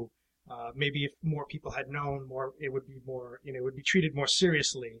knew. Maybe if more people had known more, it would be treated more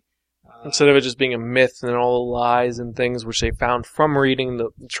seriously. Instead of it just being a myth and all the lies and things which they found from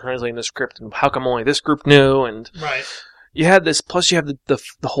translating the script, and how come only this group knew, and right. You had this, plus you have the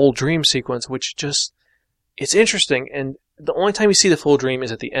whole dream sequence, which just, it's interesting, and the only time you see the full dream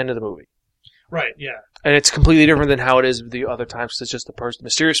is at the end of the movie. Right, yeah. And it's completely different than how it is the other times, because it's just the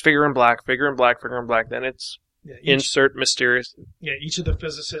mysterious figure in black, then it's insert mysterious. Yeah, each of the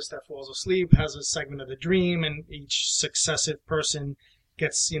physicists that falls asleep has a segment of the dream, and each successive person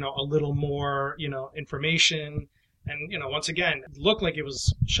gets, a little more, information. And, once again, it looked like it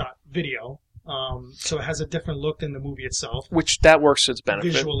was shot video. So it has a different look than the movie itself. Which that works to its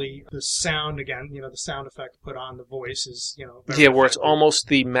benefit. Visually, the sound, again, the sound effect put on the voice is, very where effective. It's almost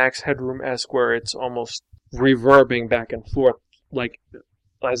the Max Headroom-esque, where it's almost reverbing back and forth. Like,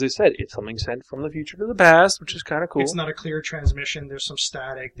 as I said, it's something sent from the future to the past, which is kind of cool. It's not a clear transmission. There's some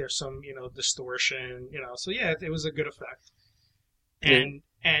static. There's some, distortion, So, yeah, it was a good effect. And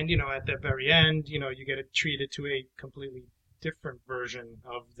at the very end, you get it treated to a completely different version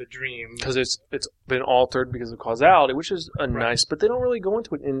of the dream. Because it's been altered because of causality, which is nice, but they don't really go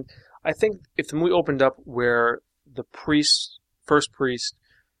into it. And I think if the movie opened up where the first priest,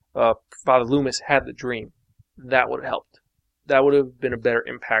 Father Loomis, had the dream, that would have helped. That would have been a better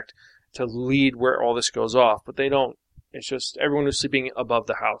impact to lead where all this goes off. But they don't. It's just everyone who's sleeping above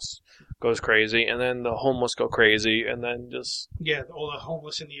the house goes crazy, and then the homeless go crazy, and then just... Yeah, all the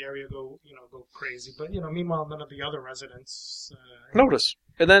homeless in the area go crazy. But, meanwhile, none of the other residents... notice.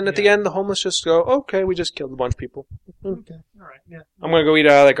 And then at the end, the homeless just go, okay, we just killed a bunch of people. Okay, all right, yeah. I'm going to go eat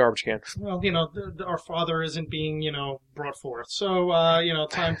out of that garbage can. Well, our father isn't being, brought forth. So,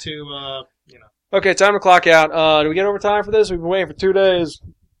 time to, Okay, time to clock out. Do we get overtime for this? We've been waiting for 2 days.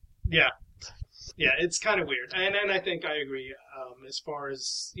 Yeah. Yeah, it's kind of weird. And I think I agree as far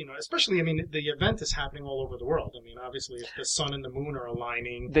as, especially, the event is happening all over the world. Obviously, if the sun and the moon are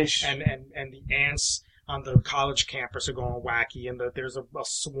aligning and the ants on the college campus are going wacky, and there's a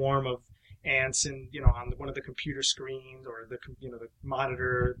swarm of ants on one of the computer screens or the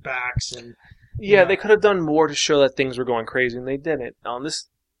monitor backs. And they could have done more to show that things were going crazy, and they didn't. This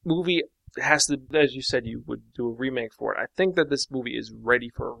movie has to, as you said, you would do a remake for it. I think that this movie is ready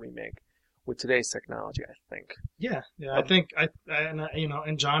for a remake. With today's technology, I think. Yeah, I think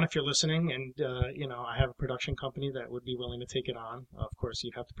and John, if you're listening, and I have a production company that would be willing to take it on. Of course,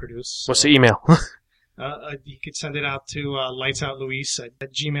 you'd have to produce. So, what's the email? You could send it out to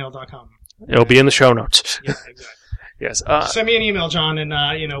lightsoutluis@gmail.com. It'll be in the show notes. Yeah, exactly. Yes. Send me an email, John, and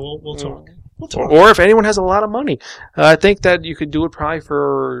we'll talk. We'll talk. Or if anyone has a lot of money, I think that you could do it probably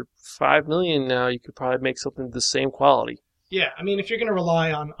for $5 million. Now you could probably make something the same quality. Yeah, I mean, if you're going to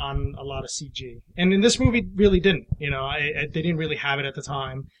rely on a lot of CG, and in this movie, really didn't. They didn't really have it at the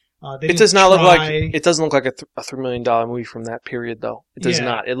time. It does not look like it doesn't look like a $3 million movie from that period, though. It does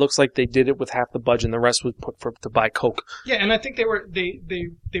not. It looks like they did it with half the budget, and the rest was put to buy Coke. Yeah, and I think they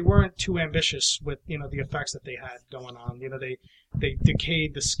weren't too ambitious with the effects that they had going on. They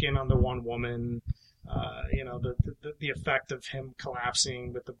decayed the skin on the one woman. The effect of him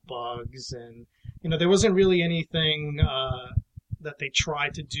collapsing with the bugs, and there wasn't really anything that they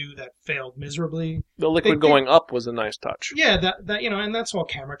tried to do that failed miserably. The liquid going up was a nice touch. Yeah, that and that's all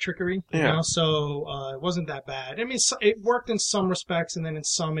camera trickery. So it wasn't that bad. I mean, it worked in some respects, and then in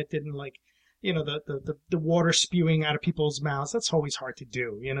some it didn't. Like, the water spewing out of people's mouths. That's always hard to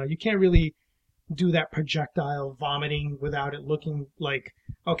do. You can't really do that projectile vomiting without it looking like,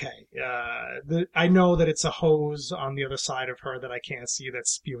 okay, I know that it's a hose on the other side of her that I can't see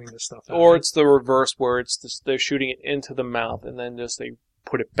that's spewing this stuff out. Or it's the reverse where they're shooting it into the mouth and then they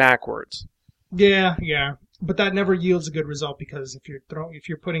put it backwards. Yeah. But that never yields a good result, because if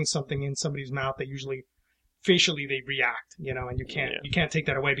you're putting something in somebody's mouth, they usually facially they react, and you can't take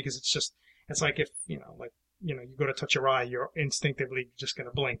that away, because it's like if you go to touch your eye, you're instinctively just going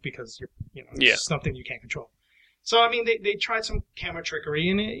to blink because it's something you can't control. So, I mean, they tried some camera trickery,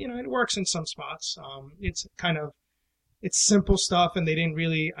 and it works in some spots. It's simple stuff, and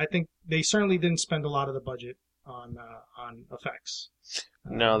I think they certainly didn't spend a lot of the budget on effects.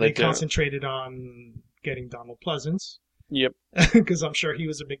 No, they concentrated on getting Donald Pleasance. Yep. Because I'm sure he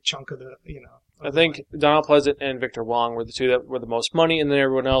was a big chunk of the, I think Donald Pleasant and Victor Wong were the two that were the most money, and then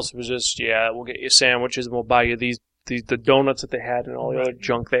everyone else was just, we'll get you sandwiches and we'll buy you the donuts that they had and all the other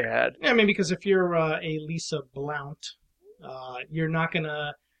junk they had. Yeah, I mean, because if you're a Lisa Blount, you're not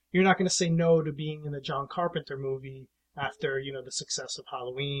gonna say no to being in a John Carpenter movie after the success of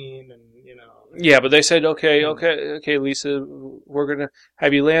Halloween and Yeah, but they said, okay, Lisa, we're gonna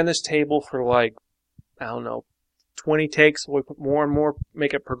have you lay on this table for like, I don't know, 20 takes, we put more and more,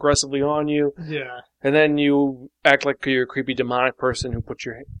 make it progressively on you. Yeah. And then you act like you're a creepy demonic person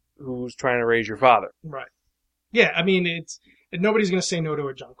who's trying to raise your father. Right. Yeah, I mean, nobody's going to say no to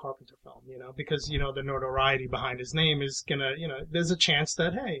a John Carpenter film, because, the notoriety behind his name is going to, there's a chance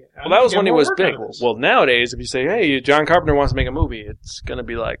that, hey. Well, that was when he was big. Well, nowadays, if you say, hey, John Carpenter wants to make a movie, it's going to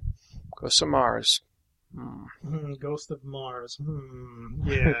be like, Ghost of Mars. Ghost of Mars.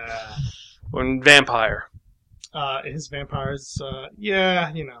 Yeah. Or Vampire. His vampires,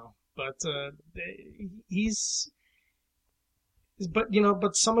 but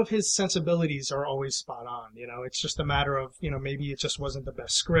but some of his sensibilities are always spot on. It's just a matter of, maybe it just wasn't the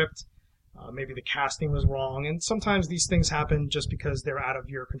best script. Maybe the casting was wrong. And sometimes these things happen just because they're out of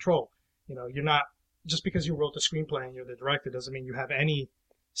your control. You're not, just because you wrote the screenplay and you're the director doesn't mean you have any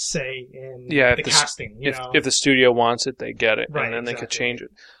say in the casting. If the studio wants it, they get it. Right, and then exactly. they could change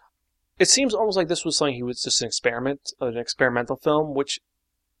it. It seems almost like this was something he was just an experimental film, which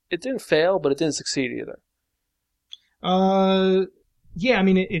it didn't fail, but it didn't succeed either. Yeah, I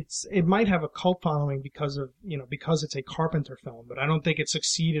mean, it might have a cult following because it's a Carpenter film, but I don't think it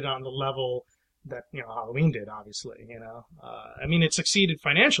succeeded on the level that, Halloween did, obviously, I mean, it succeeded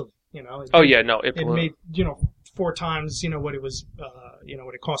financially, It made, 4 times, what it was,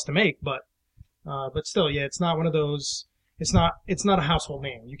 what it cost to make, but still, yeah, it's not one of those. It's not a household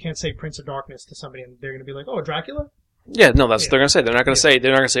name. You can't say Prince of Darkness to somebody and they're going to be like, "Oh, Dracula?" Yeah, no, that's what they're going to say. They're not going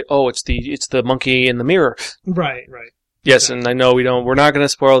to say, "Oh, it's the monkey in the mirror." Right. Yes, exactly. And I know we're not going to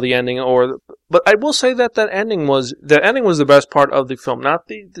spoil the ending, but I will say that ending was the best part of the film. Not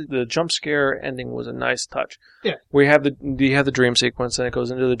the jump scare ending was a nice touch. Yeah. You have the dream sequence, then it goes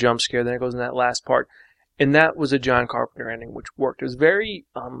into the jump scare, then it goes in that last part. And that was a John Carpenter ending, which worked. It was very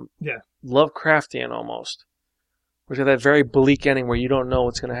Lovecraftian almost. Which is that very bleak ending where you don't know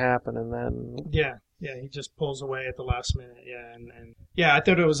what's going to happen, and then he just pulls away at the last minute. Yeah, and I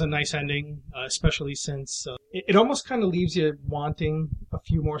thought it was a nice ending, especially since it almost kind of leaves you wanting a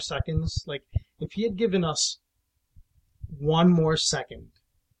few more seconds. Like, if he had given us one more second,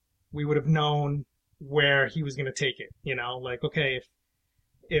 we would have known where he was going to take it. Like, okay,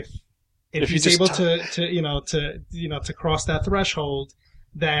 if he's able to cross that threshold,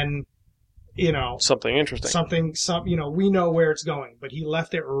 then. Something interesting. We know where it's going, but he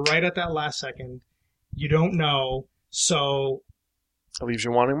left it right at that last second. You don't know, so it leaves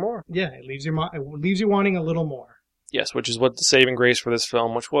you wanting more. Yeah, it leaves you wanting a little more. Yes, which is what the saving grace for this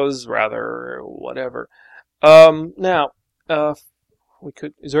film, which was rather whatever. Now,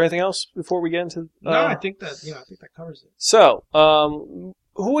 is there anything else before we get into? No, I think that covers it. So, who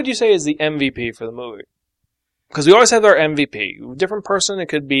would you say is the MVP for the movie? because we always have our MVP. Different person, it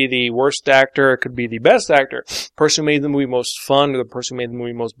could be the worst actor, it could be the best actor. Person who made the movie most fun, or the person who made the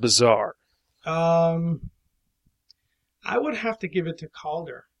movie most bizarre. I would have to give it to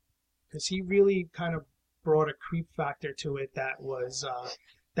Calder, because he really kind of brought a creep factor to it that was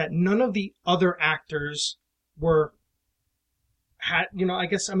that none of the other actors had, I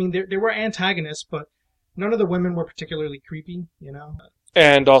guess, I mean, there were antagonists, but none of the women were particularly creepy,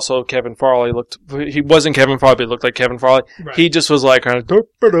 And also Kevin Farley he wasn't Kevin Farley, but he looked like Kevin Farley. Right. He just was like kind of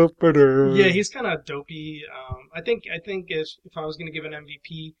Yeah, he's kind of dopey. I think if I was going to give an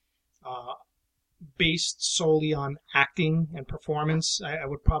MVP based solely on acting and performance, I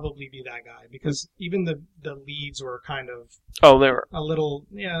would probably be that guy, because even the leads were kind of they were a little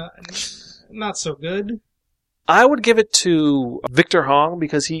not so good. I would give it to Victor Hong,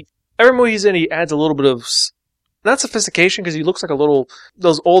 because every movie he's in, he adds a little bit of not sophistication, because he looks like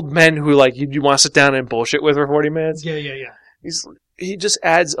those old men who like you want to sit down and bullshit with for 40 minutes. Yeah. He just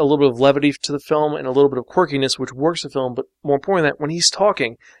adds a little bit of levity to the film and a little bit of quirkiness, which works the film. But more importantly, that when he's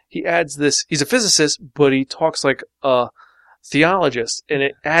talking, he adds this. He's a physicist, but he talks like a theologist, and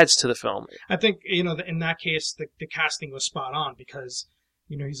it adds to the film. I think in that case, the casting was spot on, because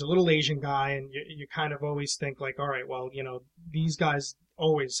he's a little Asian guy, and you kind of always think like, all right, well, these guys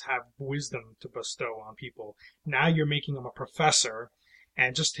always have wisdom to bestow on people. Now you're making him a professor,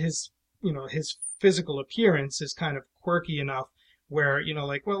 and just his physical appearance is kind of quirky enough where,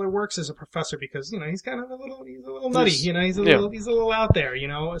 like, well, it works as a professor because, he's kind of he's a little nutty, he's a little out there,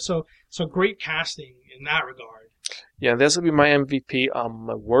 so great casting in that regard. Yeah, this would be my MVP.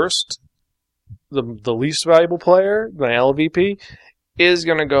 My worst, the least valuable player, my LVP, is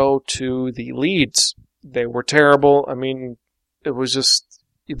going to go to the leads. They were terrible. I mean, it was just,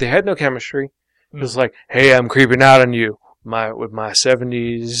 they had no chemistry. It was like, hey, I'm creeping out on you with my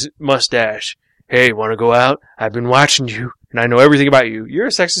 70s mustache. Hey, want to go out? I've been watching you, and I know everything about you. You're a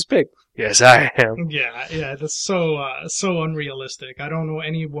sexist pig. Yes, I am. Yeah, that's so unrealistic. I don't know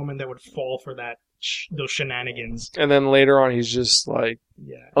any woman that would fall for those shenanigans. And then later on, he's just like,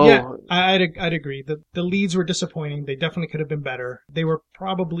 I'd agree. The leads were disappointing. They definitely could have been better. They were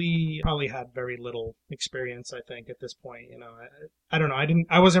probably had very little experience, I think, at this point. I don't know.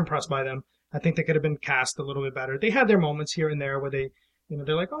 I was impressed by them. I think they could have been cast a little bit better. They had their moments here and there where they,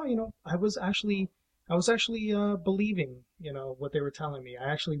 they're like, oh, I was actually believing, what they were telling me.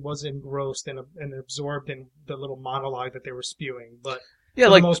 I actually was engrossed and absorbed in the little monologue that they were spewing. But yeah,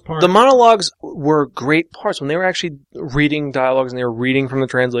 for like the most part, the monologues were great parts when they were actually reading dialogues and they were reading from the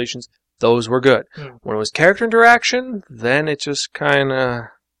translations. Those were good. When it was character interaction, then it just kind of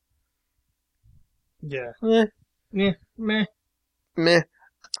meh.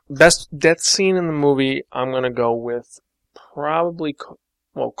 Best death scene in the movie, I'm gonna go with probably.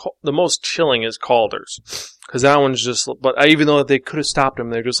 Well, the most chilling is Calder's, because that one's just. But even though they could have stopped him,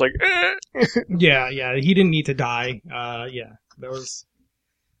 they're just like. Yeah, he didn't need to die. That was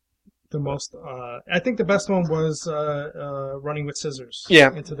the most. I think the best one was running with scissors.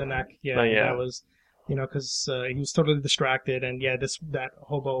 Yeah. Into the neck. Yeah. That was, because he was totally distracted, and that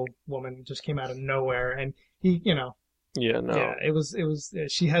hobo woman just came out of nowhere, and he, Yeah, no. Yeah, it was.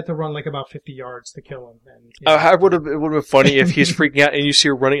 She had to run like about 50 yards to kill him. And, it would have been funny if he's freaking out and you see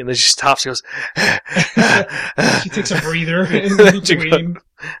her running and then she stops and goes. She takes a breather in between.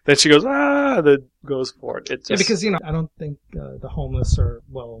 Then she goes, then goes for it. It's just, because I don't think the homeless are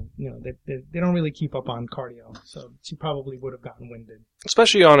they don't really keep up on cardio, so she probably would have gotten winded.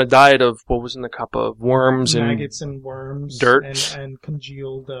 Especially on a diet of what was in the cup of worms and maggots and worms, dirt and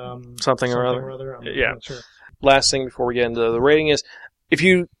congealed something or other. I'm yeah. not sure. Last thing before we get into the rating is, if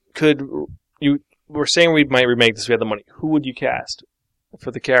you were saying we might remake this if we had the money, who would you cast for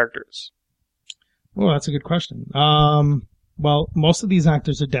the characters? Well, that's a good question. Well, most of these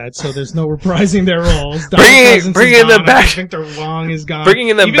actors are dead, so there's no reprising their roles. Bringing them back. Victor Wong is gone.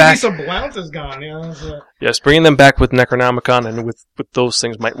 Bringing them Even back. Lisa Blount is gone. Yes, bringing them back with Necronomicon and with those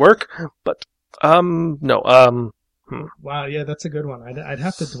things might work, but no. Wow, yeah, that's a good one. I'd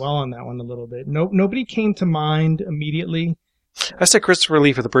have to dwell on that one a little bit. Nobody came to mind immediately. I said Christopher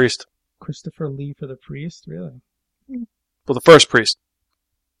Lee for the priest. Christopher Lee for the priest, really? Well, the first priest.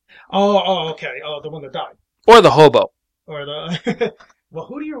 Oh, okay. Oh, the one that died. Or the hobo. Or the. Well,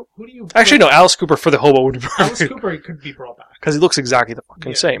 who do you? Actually, no. Alice Cooper for the hobo would be perfect. Alice Cooper could be brought back because he looks exactly the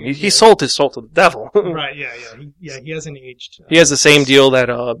fucking same. He yeah. sold his soul to the devil. Right? Yeah. He hasn't aged. He has the same deal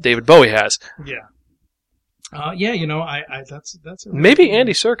that David Bowie has. Yeah. That's a maybe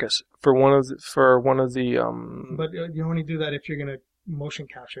Andy Serkis for one of the. But you only do that if you're gonna motion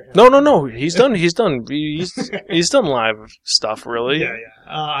capture him. No. He's done live stuff, really. Yeah.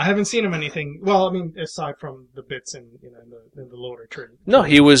 I haven't seen him anything. Well, I mean, aside from the bits in the loader tree. No,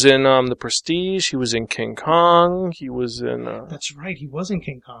 he was in The Prestige. He was in King Kong. He was in. That's right. He was in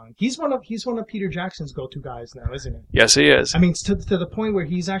King Kong. He's one of Peter Jackson's go-to guys now, isn't he? Yes, he is. I mean, to the point where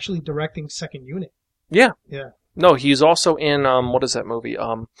he's actually directing Second Unit. Yeah. Yeah. No, he's also in what is that movie?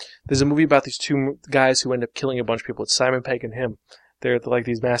 There's a movie about these two guys who end up killing a bunch of people. It's Simon Pegg and him. They're like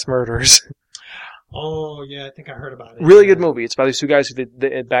these mass murderers. Oh yeah, I think I heard about it. Really good movie. It's about these two guys who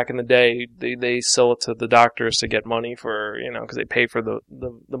they back in the day they sell it to the doctors to get money for because they pay for the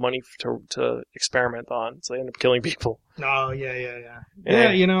money to experiment on. So they end up killing people. Oh yeah.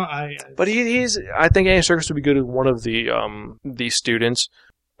 Yeah, But he's I think Andy Serkis would be good as one of the students,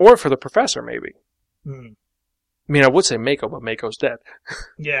 or for the professor maybe. Hmm. I mean, I would say Mako, but Mako's dead.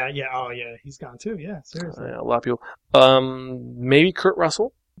 Yeah. Oh, yeah. He's gone too. Yeah, seriously. A lot of people. Maybe Kurt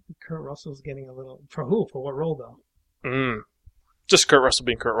Russell. Kurt Russell's getting a little. For who? For what role though? Just Kurt Russell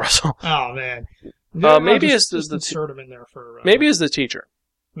being Kurt Russell. Oh man. Maybe as the insert him in there for. Maybe as the teacher.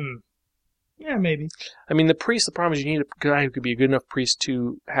 Yeah, maybe. I mean, the priest. The problem is you need a guy who could be a good enough priest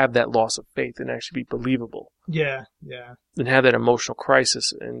to have that loss of faith and actually be believable. Yeah. And have that emotional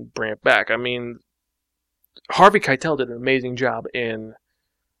crisis and bring it back. I mean. Harvey Keitel did an amazing job in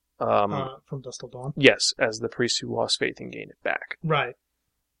From Dusk Till Dawn. Yes, as the priest who lost faith and gained it back. Right.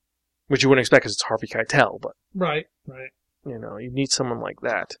 Which you wouldn't expect because it's Harvey Keitel, but right. You need someone like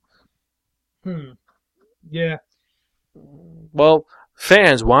that. Yeah. Well,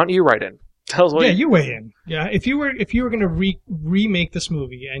 fans, why don't you write in? Tell us what. Yeah, you weigh in. Yeah, if you were going to remake this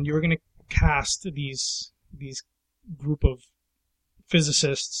movie and you were going to cast these group of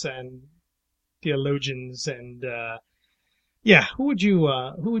physicists and theologians and who would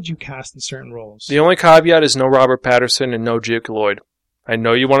you cast in certain roles? The only caveat is no Robert Patterson and no Jake Lloyd. I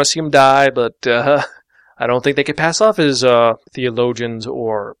know you want to see him die, but I don't think they could pass off as theologians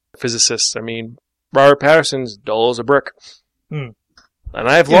or physicists. I mean, Robert Patterson's dull as a brick. And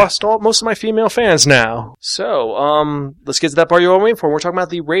I've lost most of my female fans now. So, let's get to that part you're all waiting for. We're talking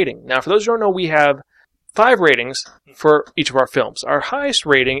about the rating. Now, for those who don't know, we have 5 ratings for each of our films. Our highest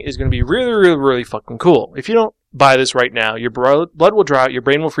rating is going to be really, really, really fucking cool. If you don't buy this right now, your blood will dry out, your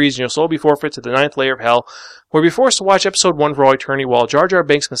brain will freeze, and your soul will be forfeit to the 9th layer of hell, where you'll be forced to watch episode 1 for all eternity while Jar Jar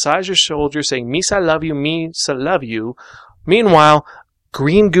Binks massages your shoulder saying, "Misa love you, Misa love you." Meanwhile,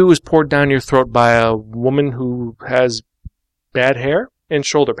 green goo is poured down your throat by a woman who has bad hair and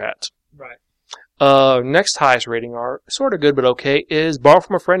shoulder pads. Right. Next highest rating are sort of good but okay is Borrow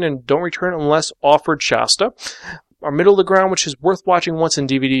from a Friend and Don't Return Unless Offered Shasta. Our middle of the ground, which is worth watching once in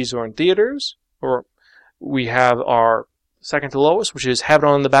DVDs or in theaters. Or we have our second to lowest, which is Have It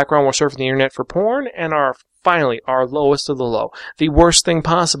On in the Background while surfing the internet for porn. And finally, our lowest of the low, the worst thing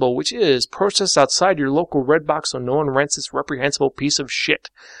possible, which is protest outside your local Redbox so no one rents this reprehensible piece of shit.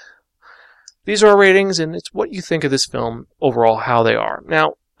 These are our ratings, and it's what you think of this film overall, how they are.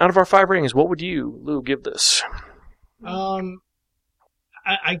 Now, out of our 5 ratings, what would you, Lou, give this? I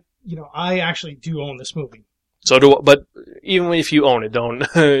actually do own this movie. So but even if you own it, don't.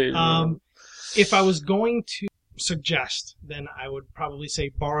 If I was going to suggest, then I would probably say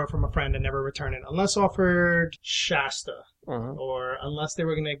Borrow from a Friend and Never Return It, unless offered Shasta, or unless they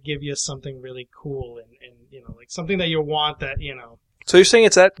were going to give you something really cool and like something that you want that So you're saying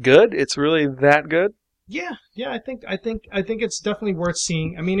it's that good? It's really that good? Yeah. I think it's definitely worth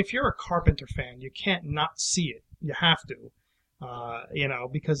seeing. I mean, if you're a Carpenter fan, you can't not see it. You have to,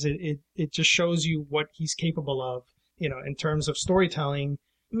 because it just shows you what he's capable of, in terms of storytelling.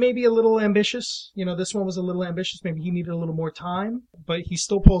 Maybe a little ambitious. This one was a little ambitious. Maybe he needed a little more time, but he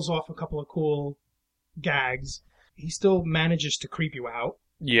still pulls off a couple of cool gags. He still manages to creep you out.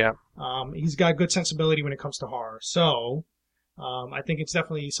 Yeah. He's got good sensibility when it comes to horror. So, I think it's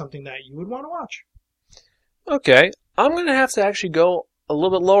definitely something that you would want to watch. Okay. I'm going to have to actually go a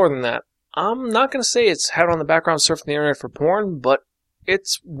little bit lower than that. I'm not going to say it's Had On the Background surfing the internet for porn, but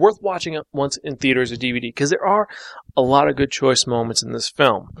it's worth watching it once in theaters or DVD, because there are a lot of good choice moments in this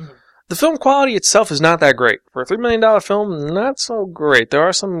film. The film quality itself is not that great. For a $3 million film, not so great. There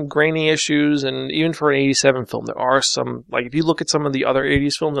are some grainy issues, and even for an 87 film, there are some, like, if you look at some of the other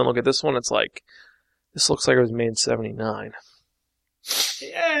 80s films and look at this one, it's like, this looks like it was made in 79.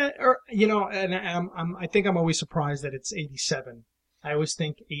 Yeah, and I think I'm always surprised that it's 87. I always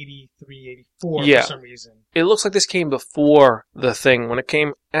think 83, 84 for some reason. It looks like this came before The Thing, when it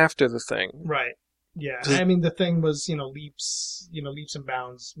came after The Thing. Right. Yeah. I mean, The Thing was, leaps and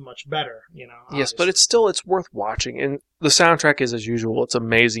bounds much better, obviously. Yes, but it's worth watching. And the soundtrack is, as usual, it's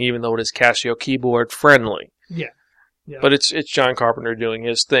amazing, even though it is Casio keyboard friendly. Yeah. Yeah. But it's John Carpenter doing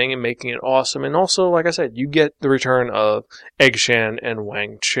his thing and making it awesome. And also, like I said, you get the return of Egg Shen and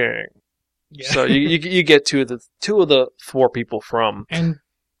Wang Cheng. Yeah. So you get two of the four people from and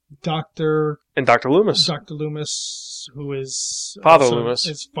Dr. Loomis, who is Father also Loomis.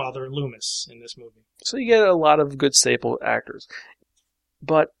 is Father Loomis in this movie. So you get a lot of good staple actors.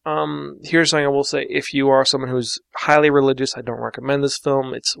 But here's something I will say: if you are someone who's highly religious, I don't recommend this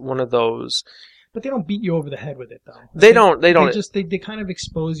film. It's one of those. But they don't beat you over the head with it, though. They don't. They just they kind of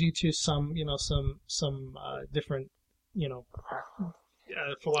expose you to some different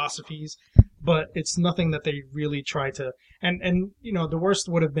philosophies, but it's nothing that they really try to. And the worst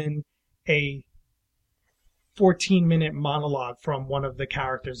would have been a 14-minute monologue from one of the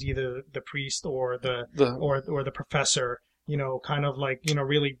characters, either the priest or or the professor. Kind of like,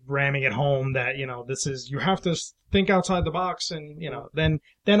 really ramming it home that, this is, you have to think outside the box, and, then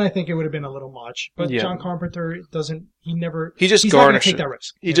I think it would have been a little much. But John Carpenter he's just not garnishes, going to take that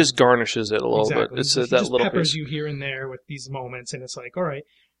risk. He just garnishes it a little exactly. bit. It's he that just little peppers piece. you here and there with these moments, and it's like, all right,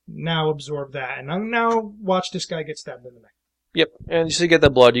 now absorb that, and now watch this guy get stabbed in the neck. Yep, and so you get the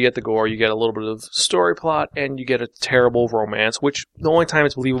blood, you get the gore, you get a little bit of story plot, and you get a terrible romance, which the only time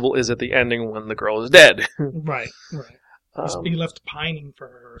it's believable is at the ending when the girl is dead. Right. He left pining for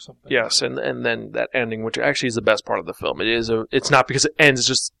her or something. Yes, and then that ending, which actually is the best part of the film. It's not because it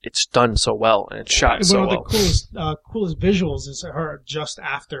ends; it's done so well and it's shot so well. One of the coolest visuals is her just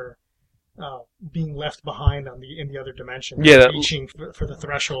after being left behind in the other dimension. Yeah, reaching for the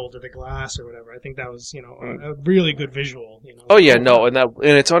threshold or the glass or whatever. I think that was a really good visual. Oh yeah, no, and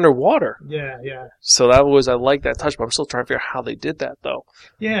it's underwater. Yeah. So I like that touch, but I'm still trying to figure out how they did that though.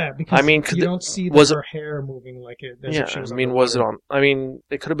 Yeah, because you don't see her hair moving like it. Yeah, was it on?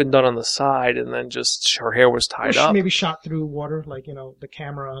 It could have been done on the side, and then just her hair was tied up. Maybe shot through water, like the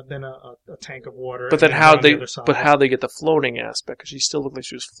camera, then a tank of water. But then how they get the floating aspect? Because she still looked like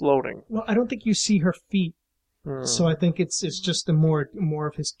she was floating. Well, I don't think you see her feet. So I think it's just more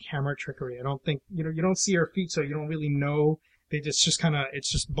of his camera trickery. I don't think you don't see her feet, so you don't really know. It's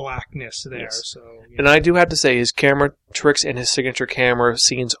just blackness there. Yes. So and I do have to say, his camera tricks and his signature camera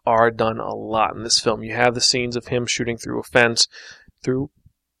scenes are done a lot in this film. You have the scenes of him shooting through a fence, through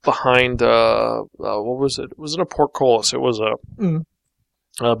behind what was it? It wasn't a portcullis. It was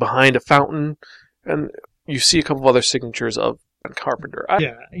behind a fountain, and you see a couple of other signatures of Carpenter.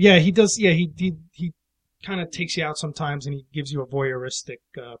 He does. Yeah, he kind of takes you out sometimes, and he gives you a voyeuristic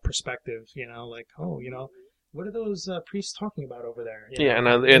perspective. What are those priests talking about over there?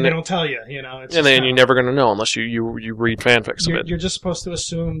 And they don't tell you. Then you're never going to know unless you read fanfics of it. You're just supposed to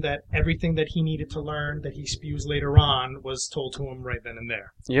assume that everything that he needed to learn that he spews later on was told to him right then and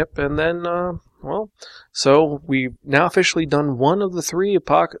there. Yep, and then so we've now officially done one of the three of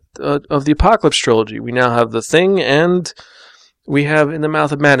the Apocalypse trilogy. We now have The Thing, and we have In the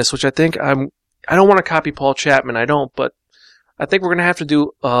Mouth of Madness, which I think I don't want to copy Paul Chapman. I don't, but I think we're going to have to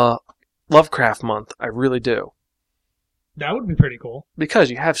do Lovecraft month. I really do. That would be pretty cool. Because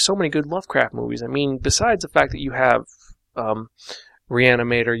you have so many good Lovecraft movies. Besides the fact that you have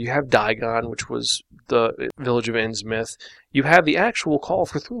Reanimator, you have Dagon, which was the Village of Innsmouth. You have the actual Call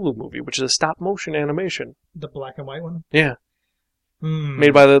of Cthulhu movie, which is a stop-motion animation. The black and white one? Yeah.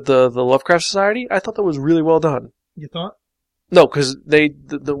 Made by the Lovecraft Society. I thought that was really well done. You thought? No, because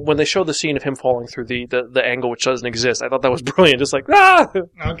when they showed the scene of him falling through the angle which doesn't exist, I thought that was brilliant. Just like, ah!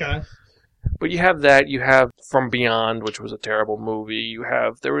 Okay. But you have that. You have From Beyond, which was a terrible movie.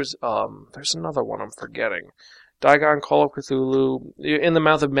 There's another one I'm forgetting. Dagon, Call of Cthulhu, In the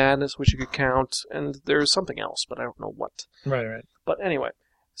Mouth of Madness, which you could count, and there's something else, but I don't know what. Right. But anyway,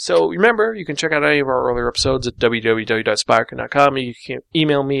 so remember, you can check out any of our earlier episodes at www.spirekin.com. You can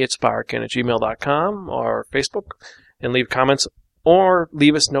email me at spirekin@gmail.com or Facebook and leave comments or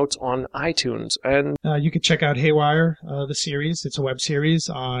leave us notes on iTunes. And you can check out Haywire, the series. It's a web series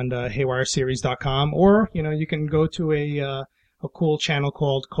on haywireseries.com, or you can go to a cool channel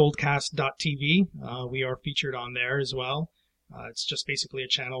called coldcast.tv. We are featured on there as well. It's just basically a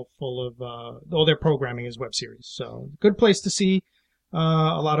channel full of all their programming is web series. So good place to see a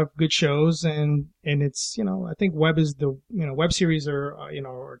lot of good shows, and it's I think web series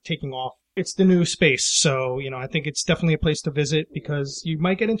are taking off. It's the new space, so I think it's definitely a place to visit because you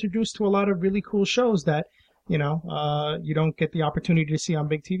might get introduced to a lot of really cool shows that you don't get the opportunity to see on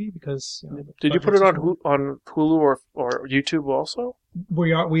big TV because. Did you put it on Hulu or YouTube also?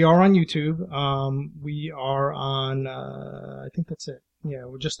 We are on YouTube. We are on. I think that's it. Yeah,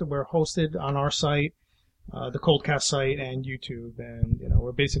 we're hosted on our site. the Coldcast site and YouTube, and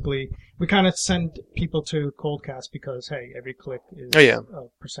we kind of send people to Coldcast because hey, every click is a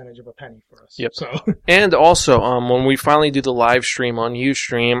percentage of a penny for us. Yep. So and also, when we finally do the live stream on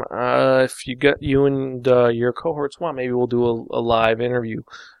Ustream, if you and your cohorts want, maybe we'll do a live interview.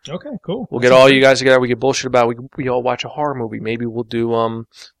 Okay, cool. We'll get all you guys together. We get bullshit about. We all watch a horror movie. Maybe we'll do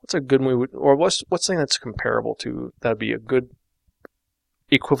what's a good movie, or what's something that's comparable to that'd be a good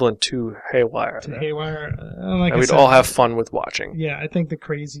equivalent to Haywire. To Haywire, like we'd all have fun with watching. Yeah, I think The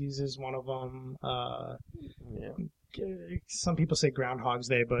Crazies is one of them. Some people say Groundhog's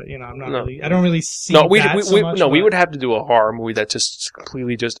Day, but I'm not really. I don't really see. No, we would have to do a horror movie that's just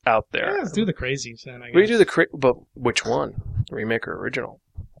completely just out there. Yeah, let's do The Crazies then. I guess. We do but which one? Remake or original?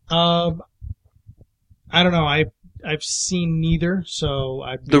 I don't know. I've seen neither, so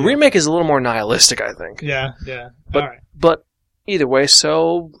the remake is a little more nihilistic, I think. Yeah. But, all right. But either way,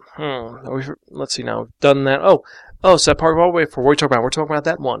 so let's see now. We've done that. So that part of our way for what are we talking about? We're talking about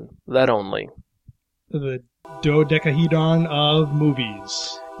that one, that only. The dodecahedron of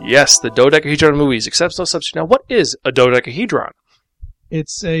movies. Yes, the dodecahedron of movies. Except no substitute. Now, what is a dodecahedron?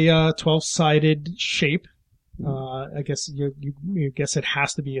 It's a 12-sided shape. I guess you guess it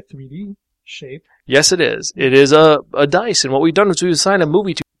has to be a 3D shape. Yes, it is. It is a dice, and what we've done is we've assigned a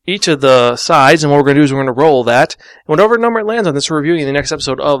movie to each of the sides, and what we're going to do is we're going to roll that, and whatever number it lands on, this we're reviewing in the next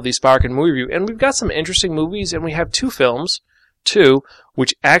episode of the Sparkin Movie Review. And we've got some interesting movies, and we have two films,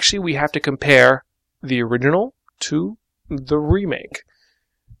 which actually we have to compare the original to the remake.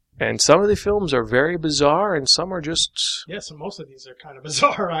 And some of the films are very bizarre, and some are just... Yeah, so most of these are kind of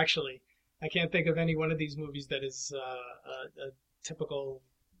bizarre, actually. I can't think of any one of these movies that is a typical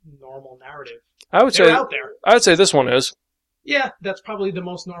normal narrative. I would say out there. I would say this one is. Yeah, that's probably the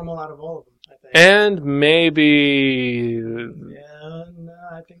most normal out of all of them, I think. And maybe... Yeah, no,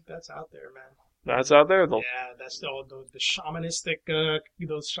 I think that's out there, man. That's out there, though. Yeah, that's all the shamanistic,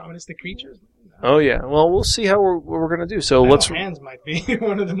 those shamanistic creatures. No. Oh, yeah. Well, we'll see what we're going to do. So let's... Hands might be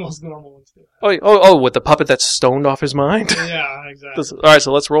one of the most normal ones, too. Oh, with the puppet that's stoned off his mind? Yeah, exactly. All right,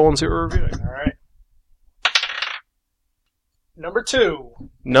 so let's roll and see what we're reviewing. All right. Number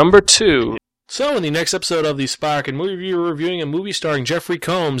two. So, in the next episode of the Sparkin Movie Review, we're reviewing a movie starring Jeffrey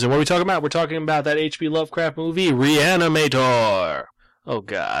Combs. And what are we talking about? We're talking about that H.P. Lovecraft movie, Reanimator. Oh,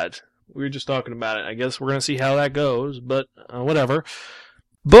 God. We were just talking about it. I guess we're going to see how that goes, but whatever.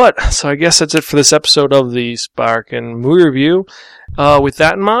 So I guess that's it for this episode of the Sparkin Movie Review. With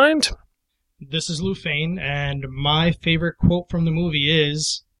that in mind... This is Lou Fain, and my favorite quote from the movie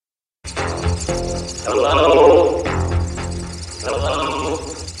is... Hello?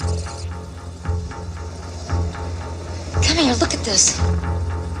 Come here, look at this.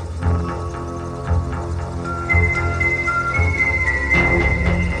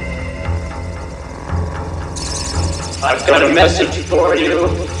 I've got a message for you,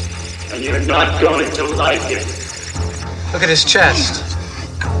 and you're not going to like it. Look at his chest.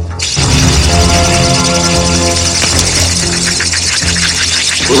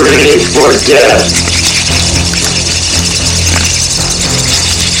 Ready for death.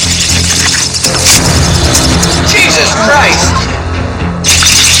 Jesus Christ!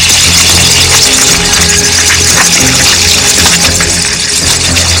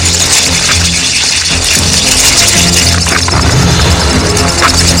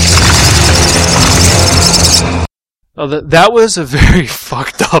 Oh, that was a very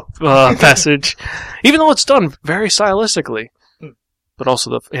fucked up message, even though it's done very stylistically, but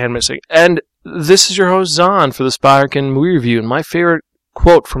also the hand missing. And this is your host, Zahn, for the Sparkin Movie Review, and my favorite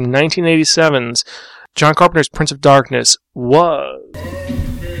quote from 1987's John Carpenter's Prince of Darkness was...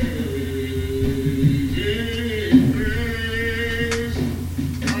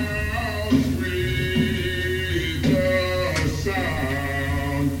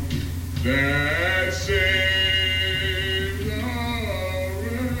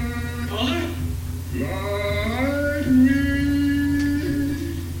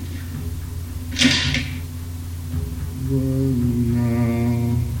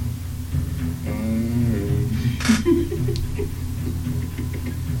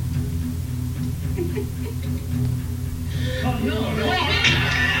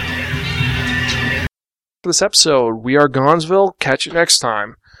 For this episode, we are Gonzville. Catch you next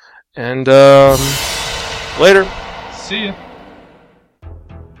time. And, later. See ya.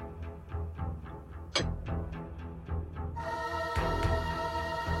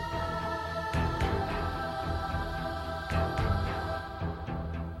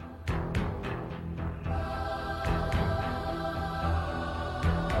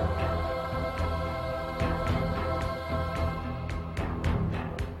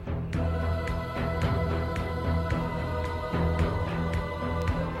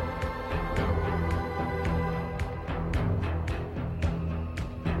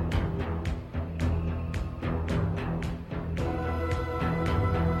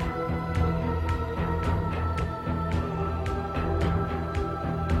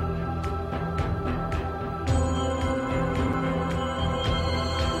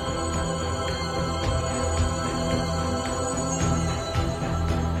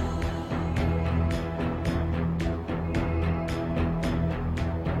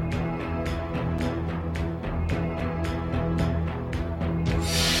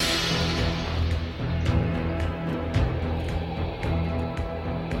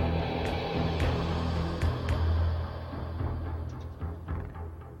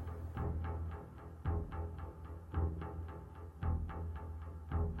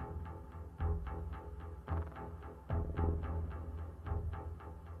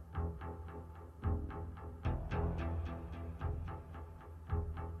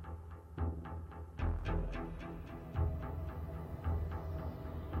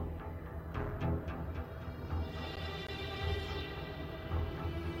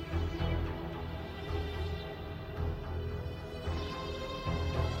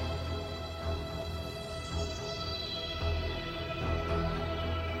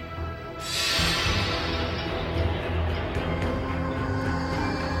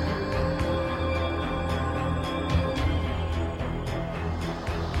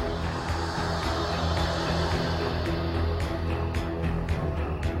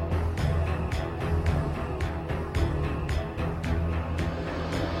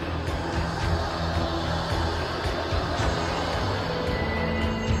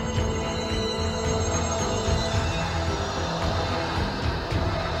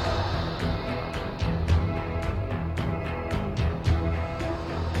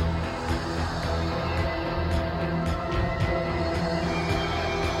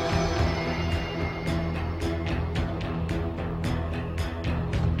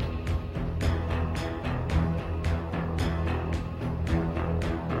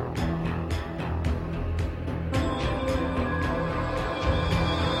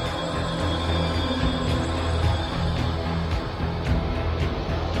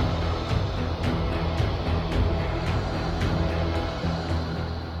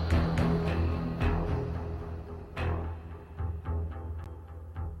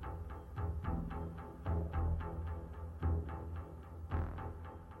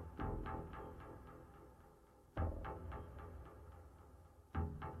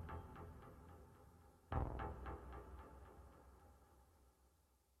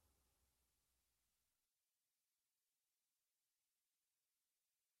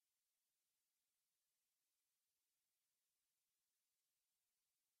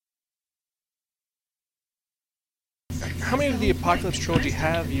 How many of the Apocalypse trilogy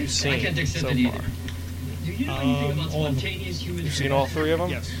have you seen so far? All of them. You've seen all three of them?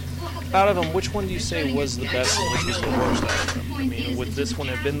 Yes. Out of them, which one do you say was the best and which was the worst out of them? I mean, would this one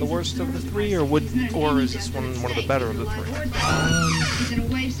have been the worst of the three, or is this one of the better of the three?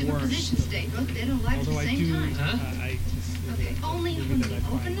 Worst. Although I do, Only when we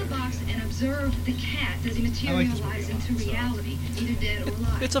open the box and observe the cat does he materialize into reality, either dead or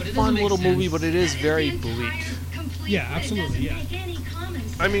alive. It's a fun little movie, but it is very bleak. Yeah, absolutely, yeah.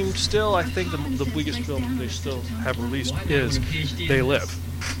 I mean, still, I think the bleakest film they still have released is They Live.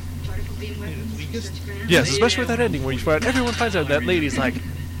 Yes, especially with that ending where everyone finds out that lady's like,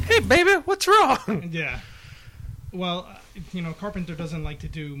 "Hey, baby, what's wrong?" Yeah. Well, Carpenter doesn't like to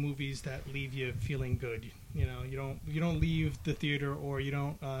do movies that leave you feeling good. You don't leave the theater, or you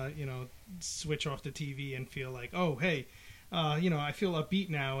don't switch off the TV and feel like, oh, hey, I feel upbeat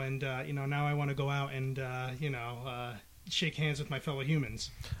now, and now I want to go out and shake hands with my fellow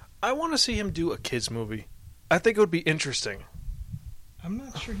humans. I want to see him do a kids movie. I think it would be interesting. I'm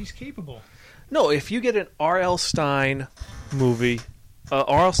not sure he's capable. No, if you get an R.L. Stine movie,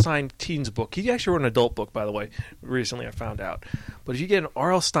 R.L. Stine teens book. He actually wrote an adult book, by the way. Recently, I found out. But if you get an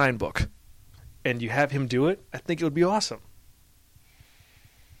R.L. Stine book and you have him do it, I think it would be awesome.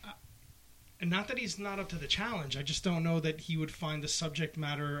 And not that he's not up to the challenge. I just don't know that he would find the subject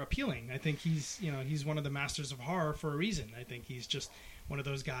matter appealing. I think he's one of the masters of horror for a reason. I think he's just one of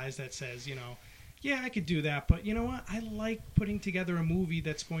those guys that says, yeah, I could do that, but you know what? I like putting together a movie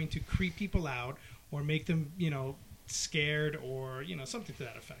that's going to creep people out or make them, scared or, something to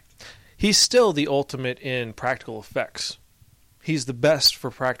that effect. He's still the ultimate in practical effects. He's the best for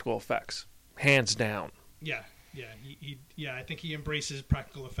practical effects, hands down. Yeah. I think he embraces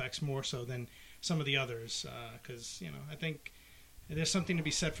practical effects more so than some of the others, because I think there's something to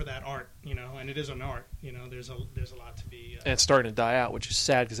be said for that art, and it is an art. There's a lot to be. And it's starting to die out, which is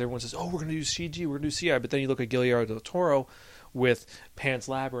sad because everyone says, "Oh, we're going to do CG, we're going to do CI," but then you look at Guillermo del Toro with Pan's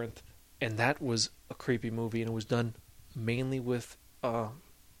Labyrinth, and that was a creepy movie, and it was done mainly with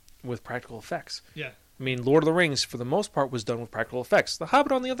practical effects. Yeah. I mean, Lord of the Rings, for the most part, was done with practical effects. The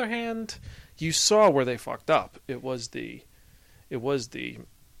Hobbit, on the other hand, you saw where they fucked up. It was the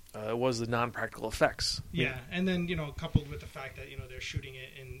non-practical effects. Yeah, and then coupled with the fact that they're shooting it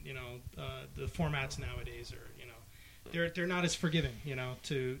in the formats nowadays are they're not as forgiving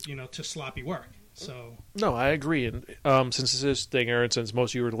to sloppy work. So no, I agree. And since this is Stinger, and since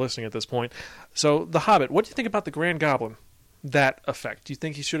most of you are listening at this point, so The Hobbit. What do you think about the Grand Goblin? That effect. Do you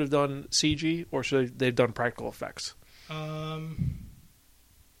think he should have done CG or should they've done practical effects?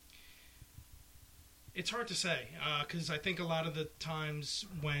 It's hard to say because I think a lot of the times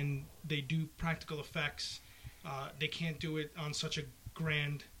when they do practical effects, they can't do it on such a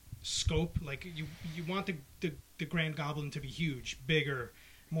grand scope. Like you want the Grand Goblin to be huge, bigger,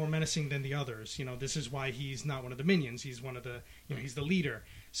 more menacing than the others. This is why he's not one of the minions. He's one of the he's the leader.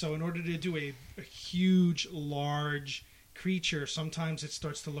 So in order to do a huge, large creature, sometimes it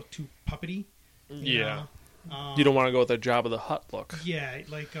starts to look too puppety. Yeah. You don't want to go with the Jabba the Hutt look. Yeah,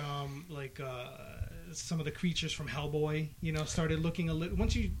 like some of the creatures from Hellboy, started looking a little.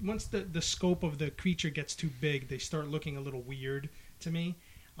 Once the scope of the creature gets too big, they start looking a little weird to me.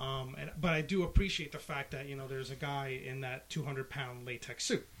 But I do appreciate the fact that there's a guy in that 200-pound latex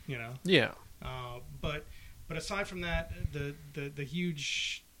suit. Yeah. But aside from that, the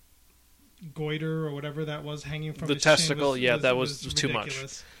huge goiter or whatever that was hanging from the his testicle, chin that was too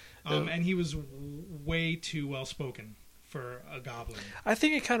much. And he was way too well spoken for a goblin. I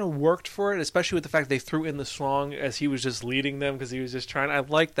think it kind of worked for it, especially with the fact they threw in the song as he was just leading them because he was just trying. I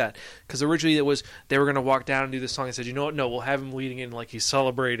like that because originally it was they were going to walk down and do the song and said, you know what? No, we'll have him leading in like he's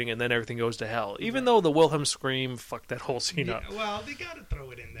celebrating, and then everything goes to hell. Even though the Wilhelm scream fucked that whole scene up. Well, they got to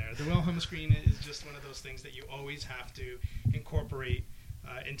throw it in there. The Wilhelm scream is just one of those things that you always have to incorporate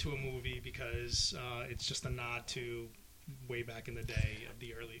into a movie because it's just a nod to way back in the day of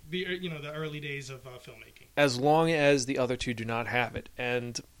the early days of filmmaking. As long as the other two do not have it.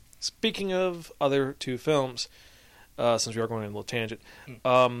 And speaking of other two films, since we are going on a little tangent,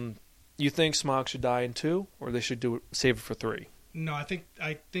 you think Smaug should die in 2, or they should save it for 3? No, I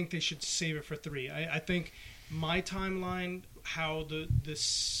think they should save it for 3. I think my timeline, how the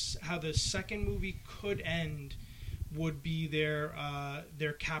second movie could end, would be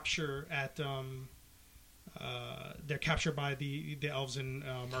their capture at they're captured by the elves in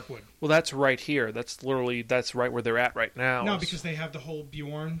Mirkwood. Well, that's right here. That's right where they're at right now. No, because they have the whole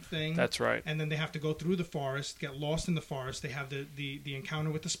Bjorn thing. That's right. And then they have to go through the forest, get lost in the forest. They have the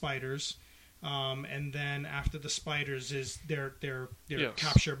encounter with the spiders. and then after the spiders is their Yes.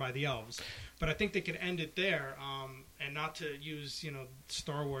 capture by the elves. But I think they could end it there, and not to use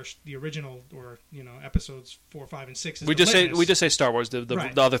Star Wars the original or episodes 4, 5, and 6. As We the just litmus. say Star Wars. The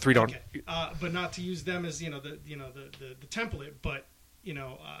Right. other three don't. Okay. But not to use them as the template. But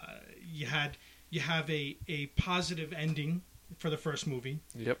you have a positive ending for the first movie.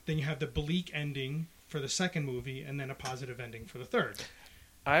 Yep. Then you have the bleak ending for the second movie, and then a positive ending for the third.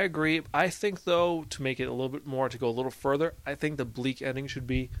 I agree. I think, though, to make it a little bit more, to go a little further, I think the bleak ending should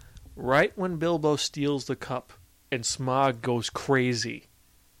be right when Bilbo steals the cup and Smaug goes crazy.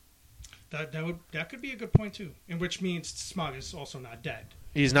 That could be a good point too. In which means Smaug is also not dead.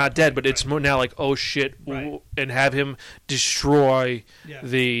 He's not dead, but it's more now like, oh shit, Right. and have him destroy Yeah.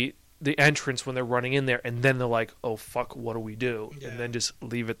 the entrance when they're running in there, and then they're like, oh fuck, what do we do? Yeah. And then just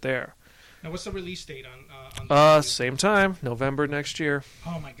leave it there. Now, what's the release date on the movie? Same time, November next year.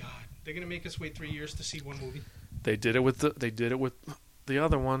 Oh my god, they're gonna make us wait 3 years to see one movie. They did it with the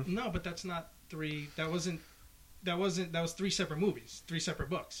other one. No, but that's not 3. That was 3 separate movies, 3 separate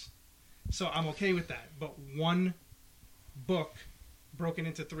books. So I'm okay with that. But one book broken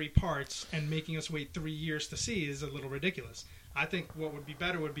into 3 parts and making us wait 3 years to see is a little ridiculous. I think what would be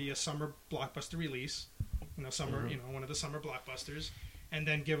better would be a summer blockbuster release, one of the summer blockbusters, and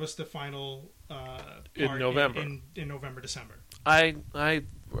then give us the final part In November. in November, December. I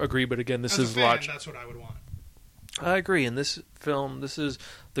agree, but again, this As is a fan, large. that's what I would want. I agree. In this film, this is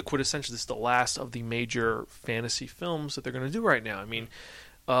the quintessential. This is the last of the major fantasy films that they're going to do right now. I mean,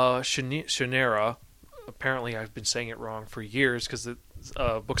 Shannara. Apparently, I've been saying it wrong for years because the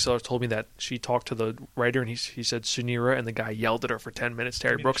bookseller told me that she talked to the writer and he said Shannara, and the guy yelled at her for 10 minutes.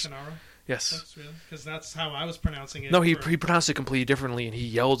 Terry You mean Brooks. Shannara? Yes. That's real, because that's how I was pronouncing it. No, he for- pronounced it completely differently, and he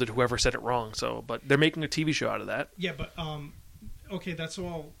yelled at whoever said it wrong. So, but they're making a TV show out of that. Yeah, but okay, that's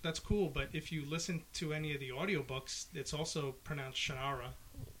cool. But if you listen to any of the audiobooks, it's also pronounced Shannara.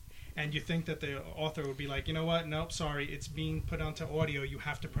 And you think that the author would be like, you know what? Nope, sorry, it's being put onto audio. You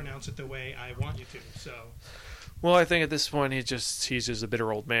have to pronounce it the way I want you to. So, Well, I think at this point he's just a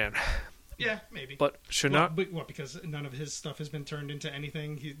bitter old man. yeah, maybe. But Shannara. What? Because none of his stuff has been turned into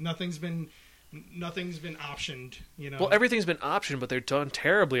anything. Nothing's been optioned. Well, everything's been optioned, but they're done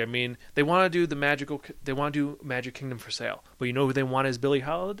terribly. I mean, they want to do Magic Kingdom for sale, but you know who they want as Billie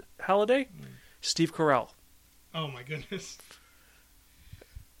Holiday? Steve Carell. Oh my goodness.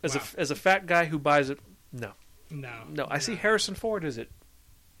 As a fat guy who buys it. No. No. I see Harrison Ford as it.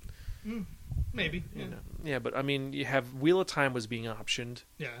 Maybe. Yeah. Yeah, but I mean, you have Wheel of Time was being optioned,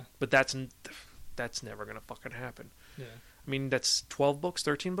 Yeah. but that's never gonna fucking happen. Yeah. I mean, that's 12 books,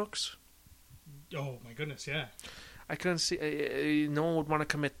 13 books. Oh my goodness. Yeah. I couldn't see. No one would want to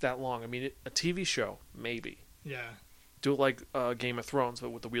commit that long. I mean, a TV show maybe. Yeah. Do it like Game of Thrones,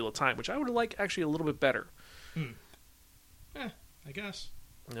 but with the Wheel of Time, which I would like actually a little bit better. I guess.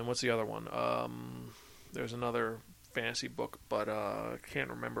 And then what's the other one? There's another fantasy book, but I can't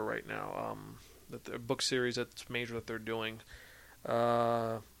remember right now. The book series that's major that they're doing.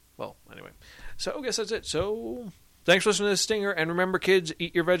 Well, anyway. So I guess that's it. So thanks for listening to this Stinger. And remember, kids,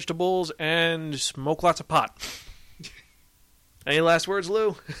 eat your vegetables and smoke lots of pot. Any last words,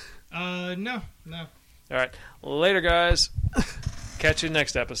 Lou? No. All right. Later, guys. Catch you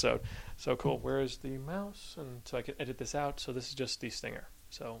next episode. So cool. Where is the mouse? And so I can edit this out. So this is just the Stinger.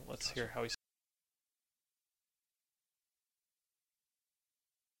 So let's hear how he.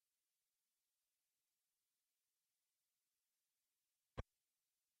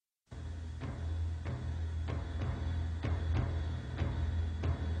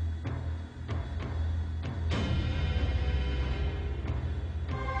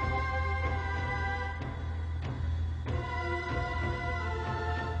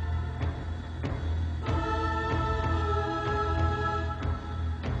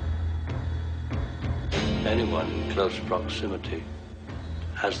 Anyone in close proximity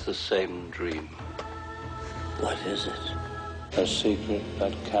has the same dream. What is it? A secret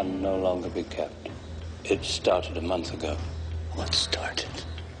that can no longer be kept. It started a month ago. What started?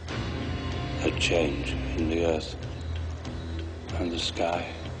 A change in the earth and the sky.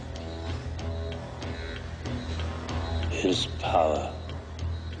 His power.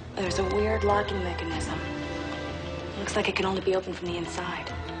 There's a weird locking mechanism. Looks like it can only be opened from the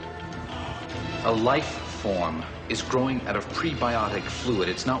inside. A life form is growing out of prebiotic fluid.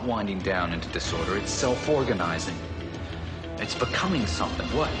 It's not winding down into disorder. It's self-organizing. It's becoming something.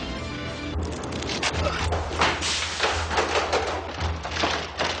 What?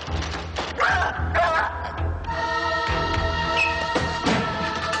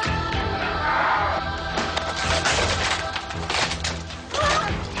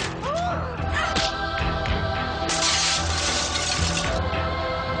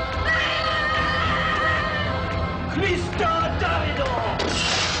 Mr. Davidoff!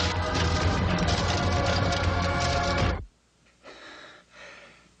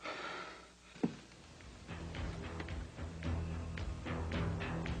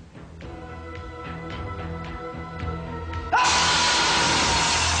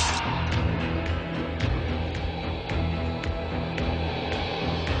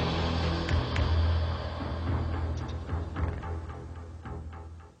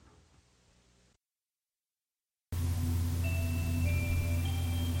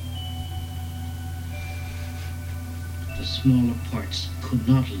 The smaller parts could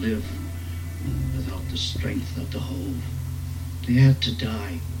not live without the strength of the whole. They had to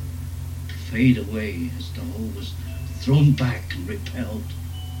die, to fade away as the whole was thrown back and repelled.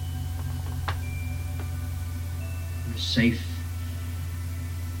 We're safe,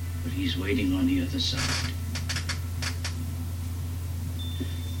 but he's waiting on the other side.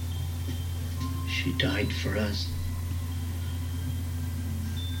 She died for us.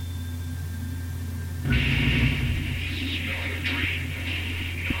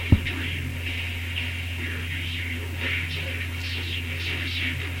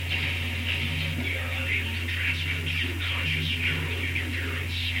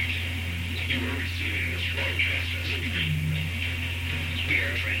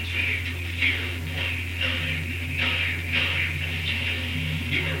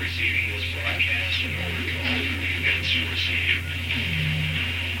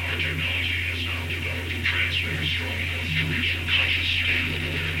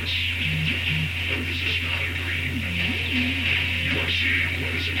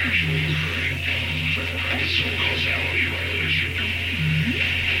 Causality violation.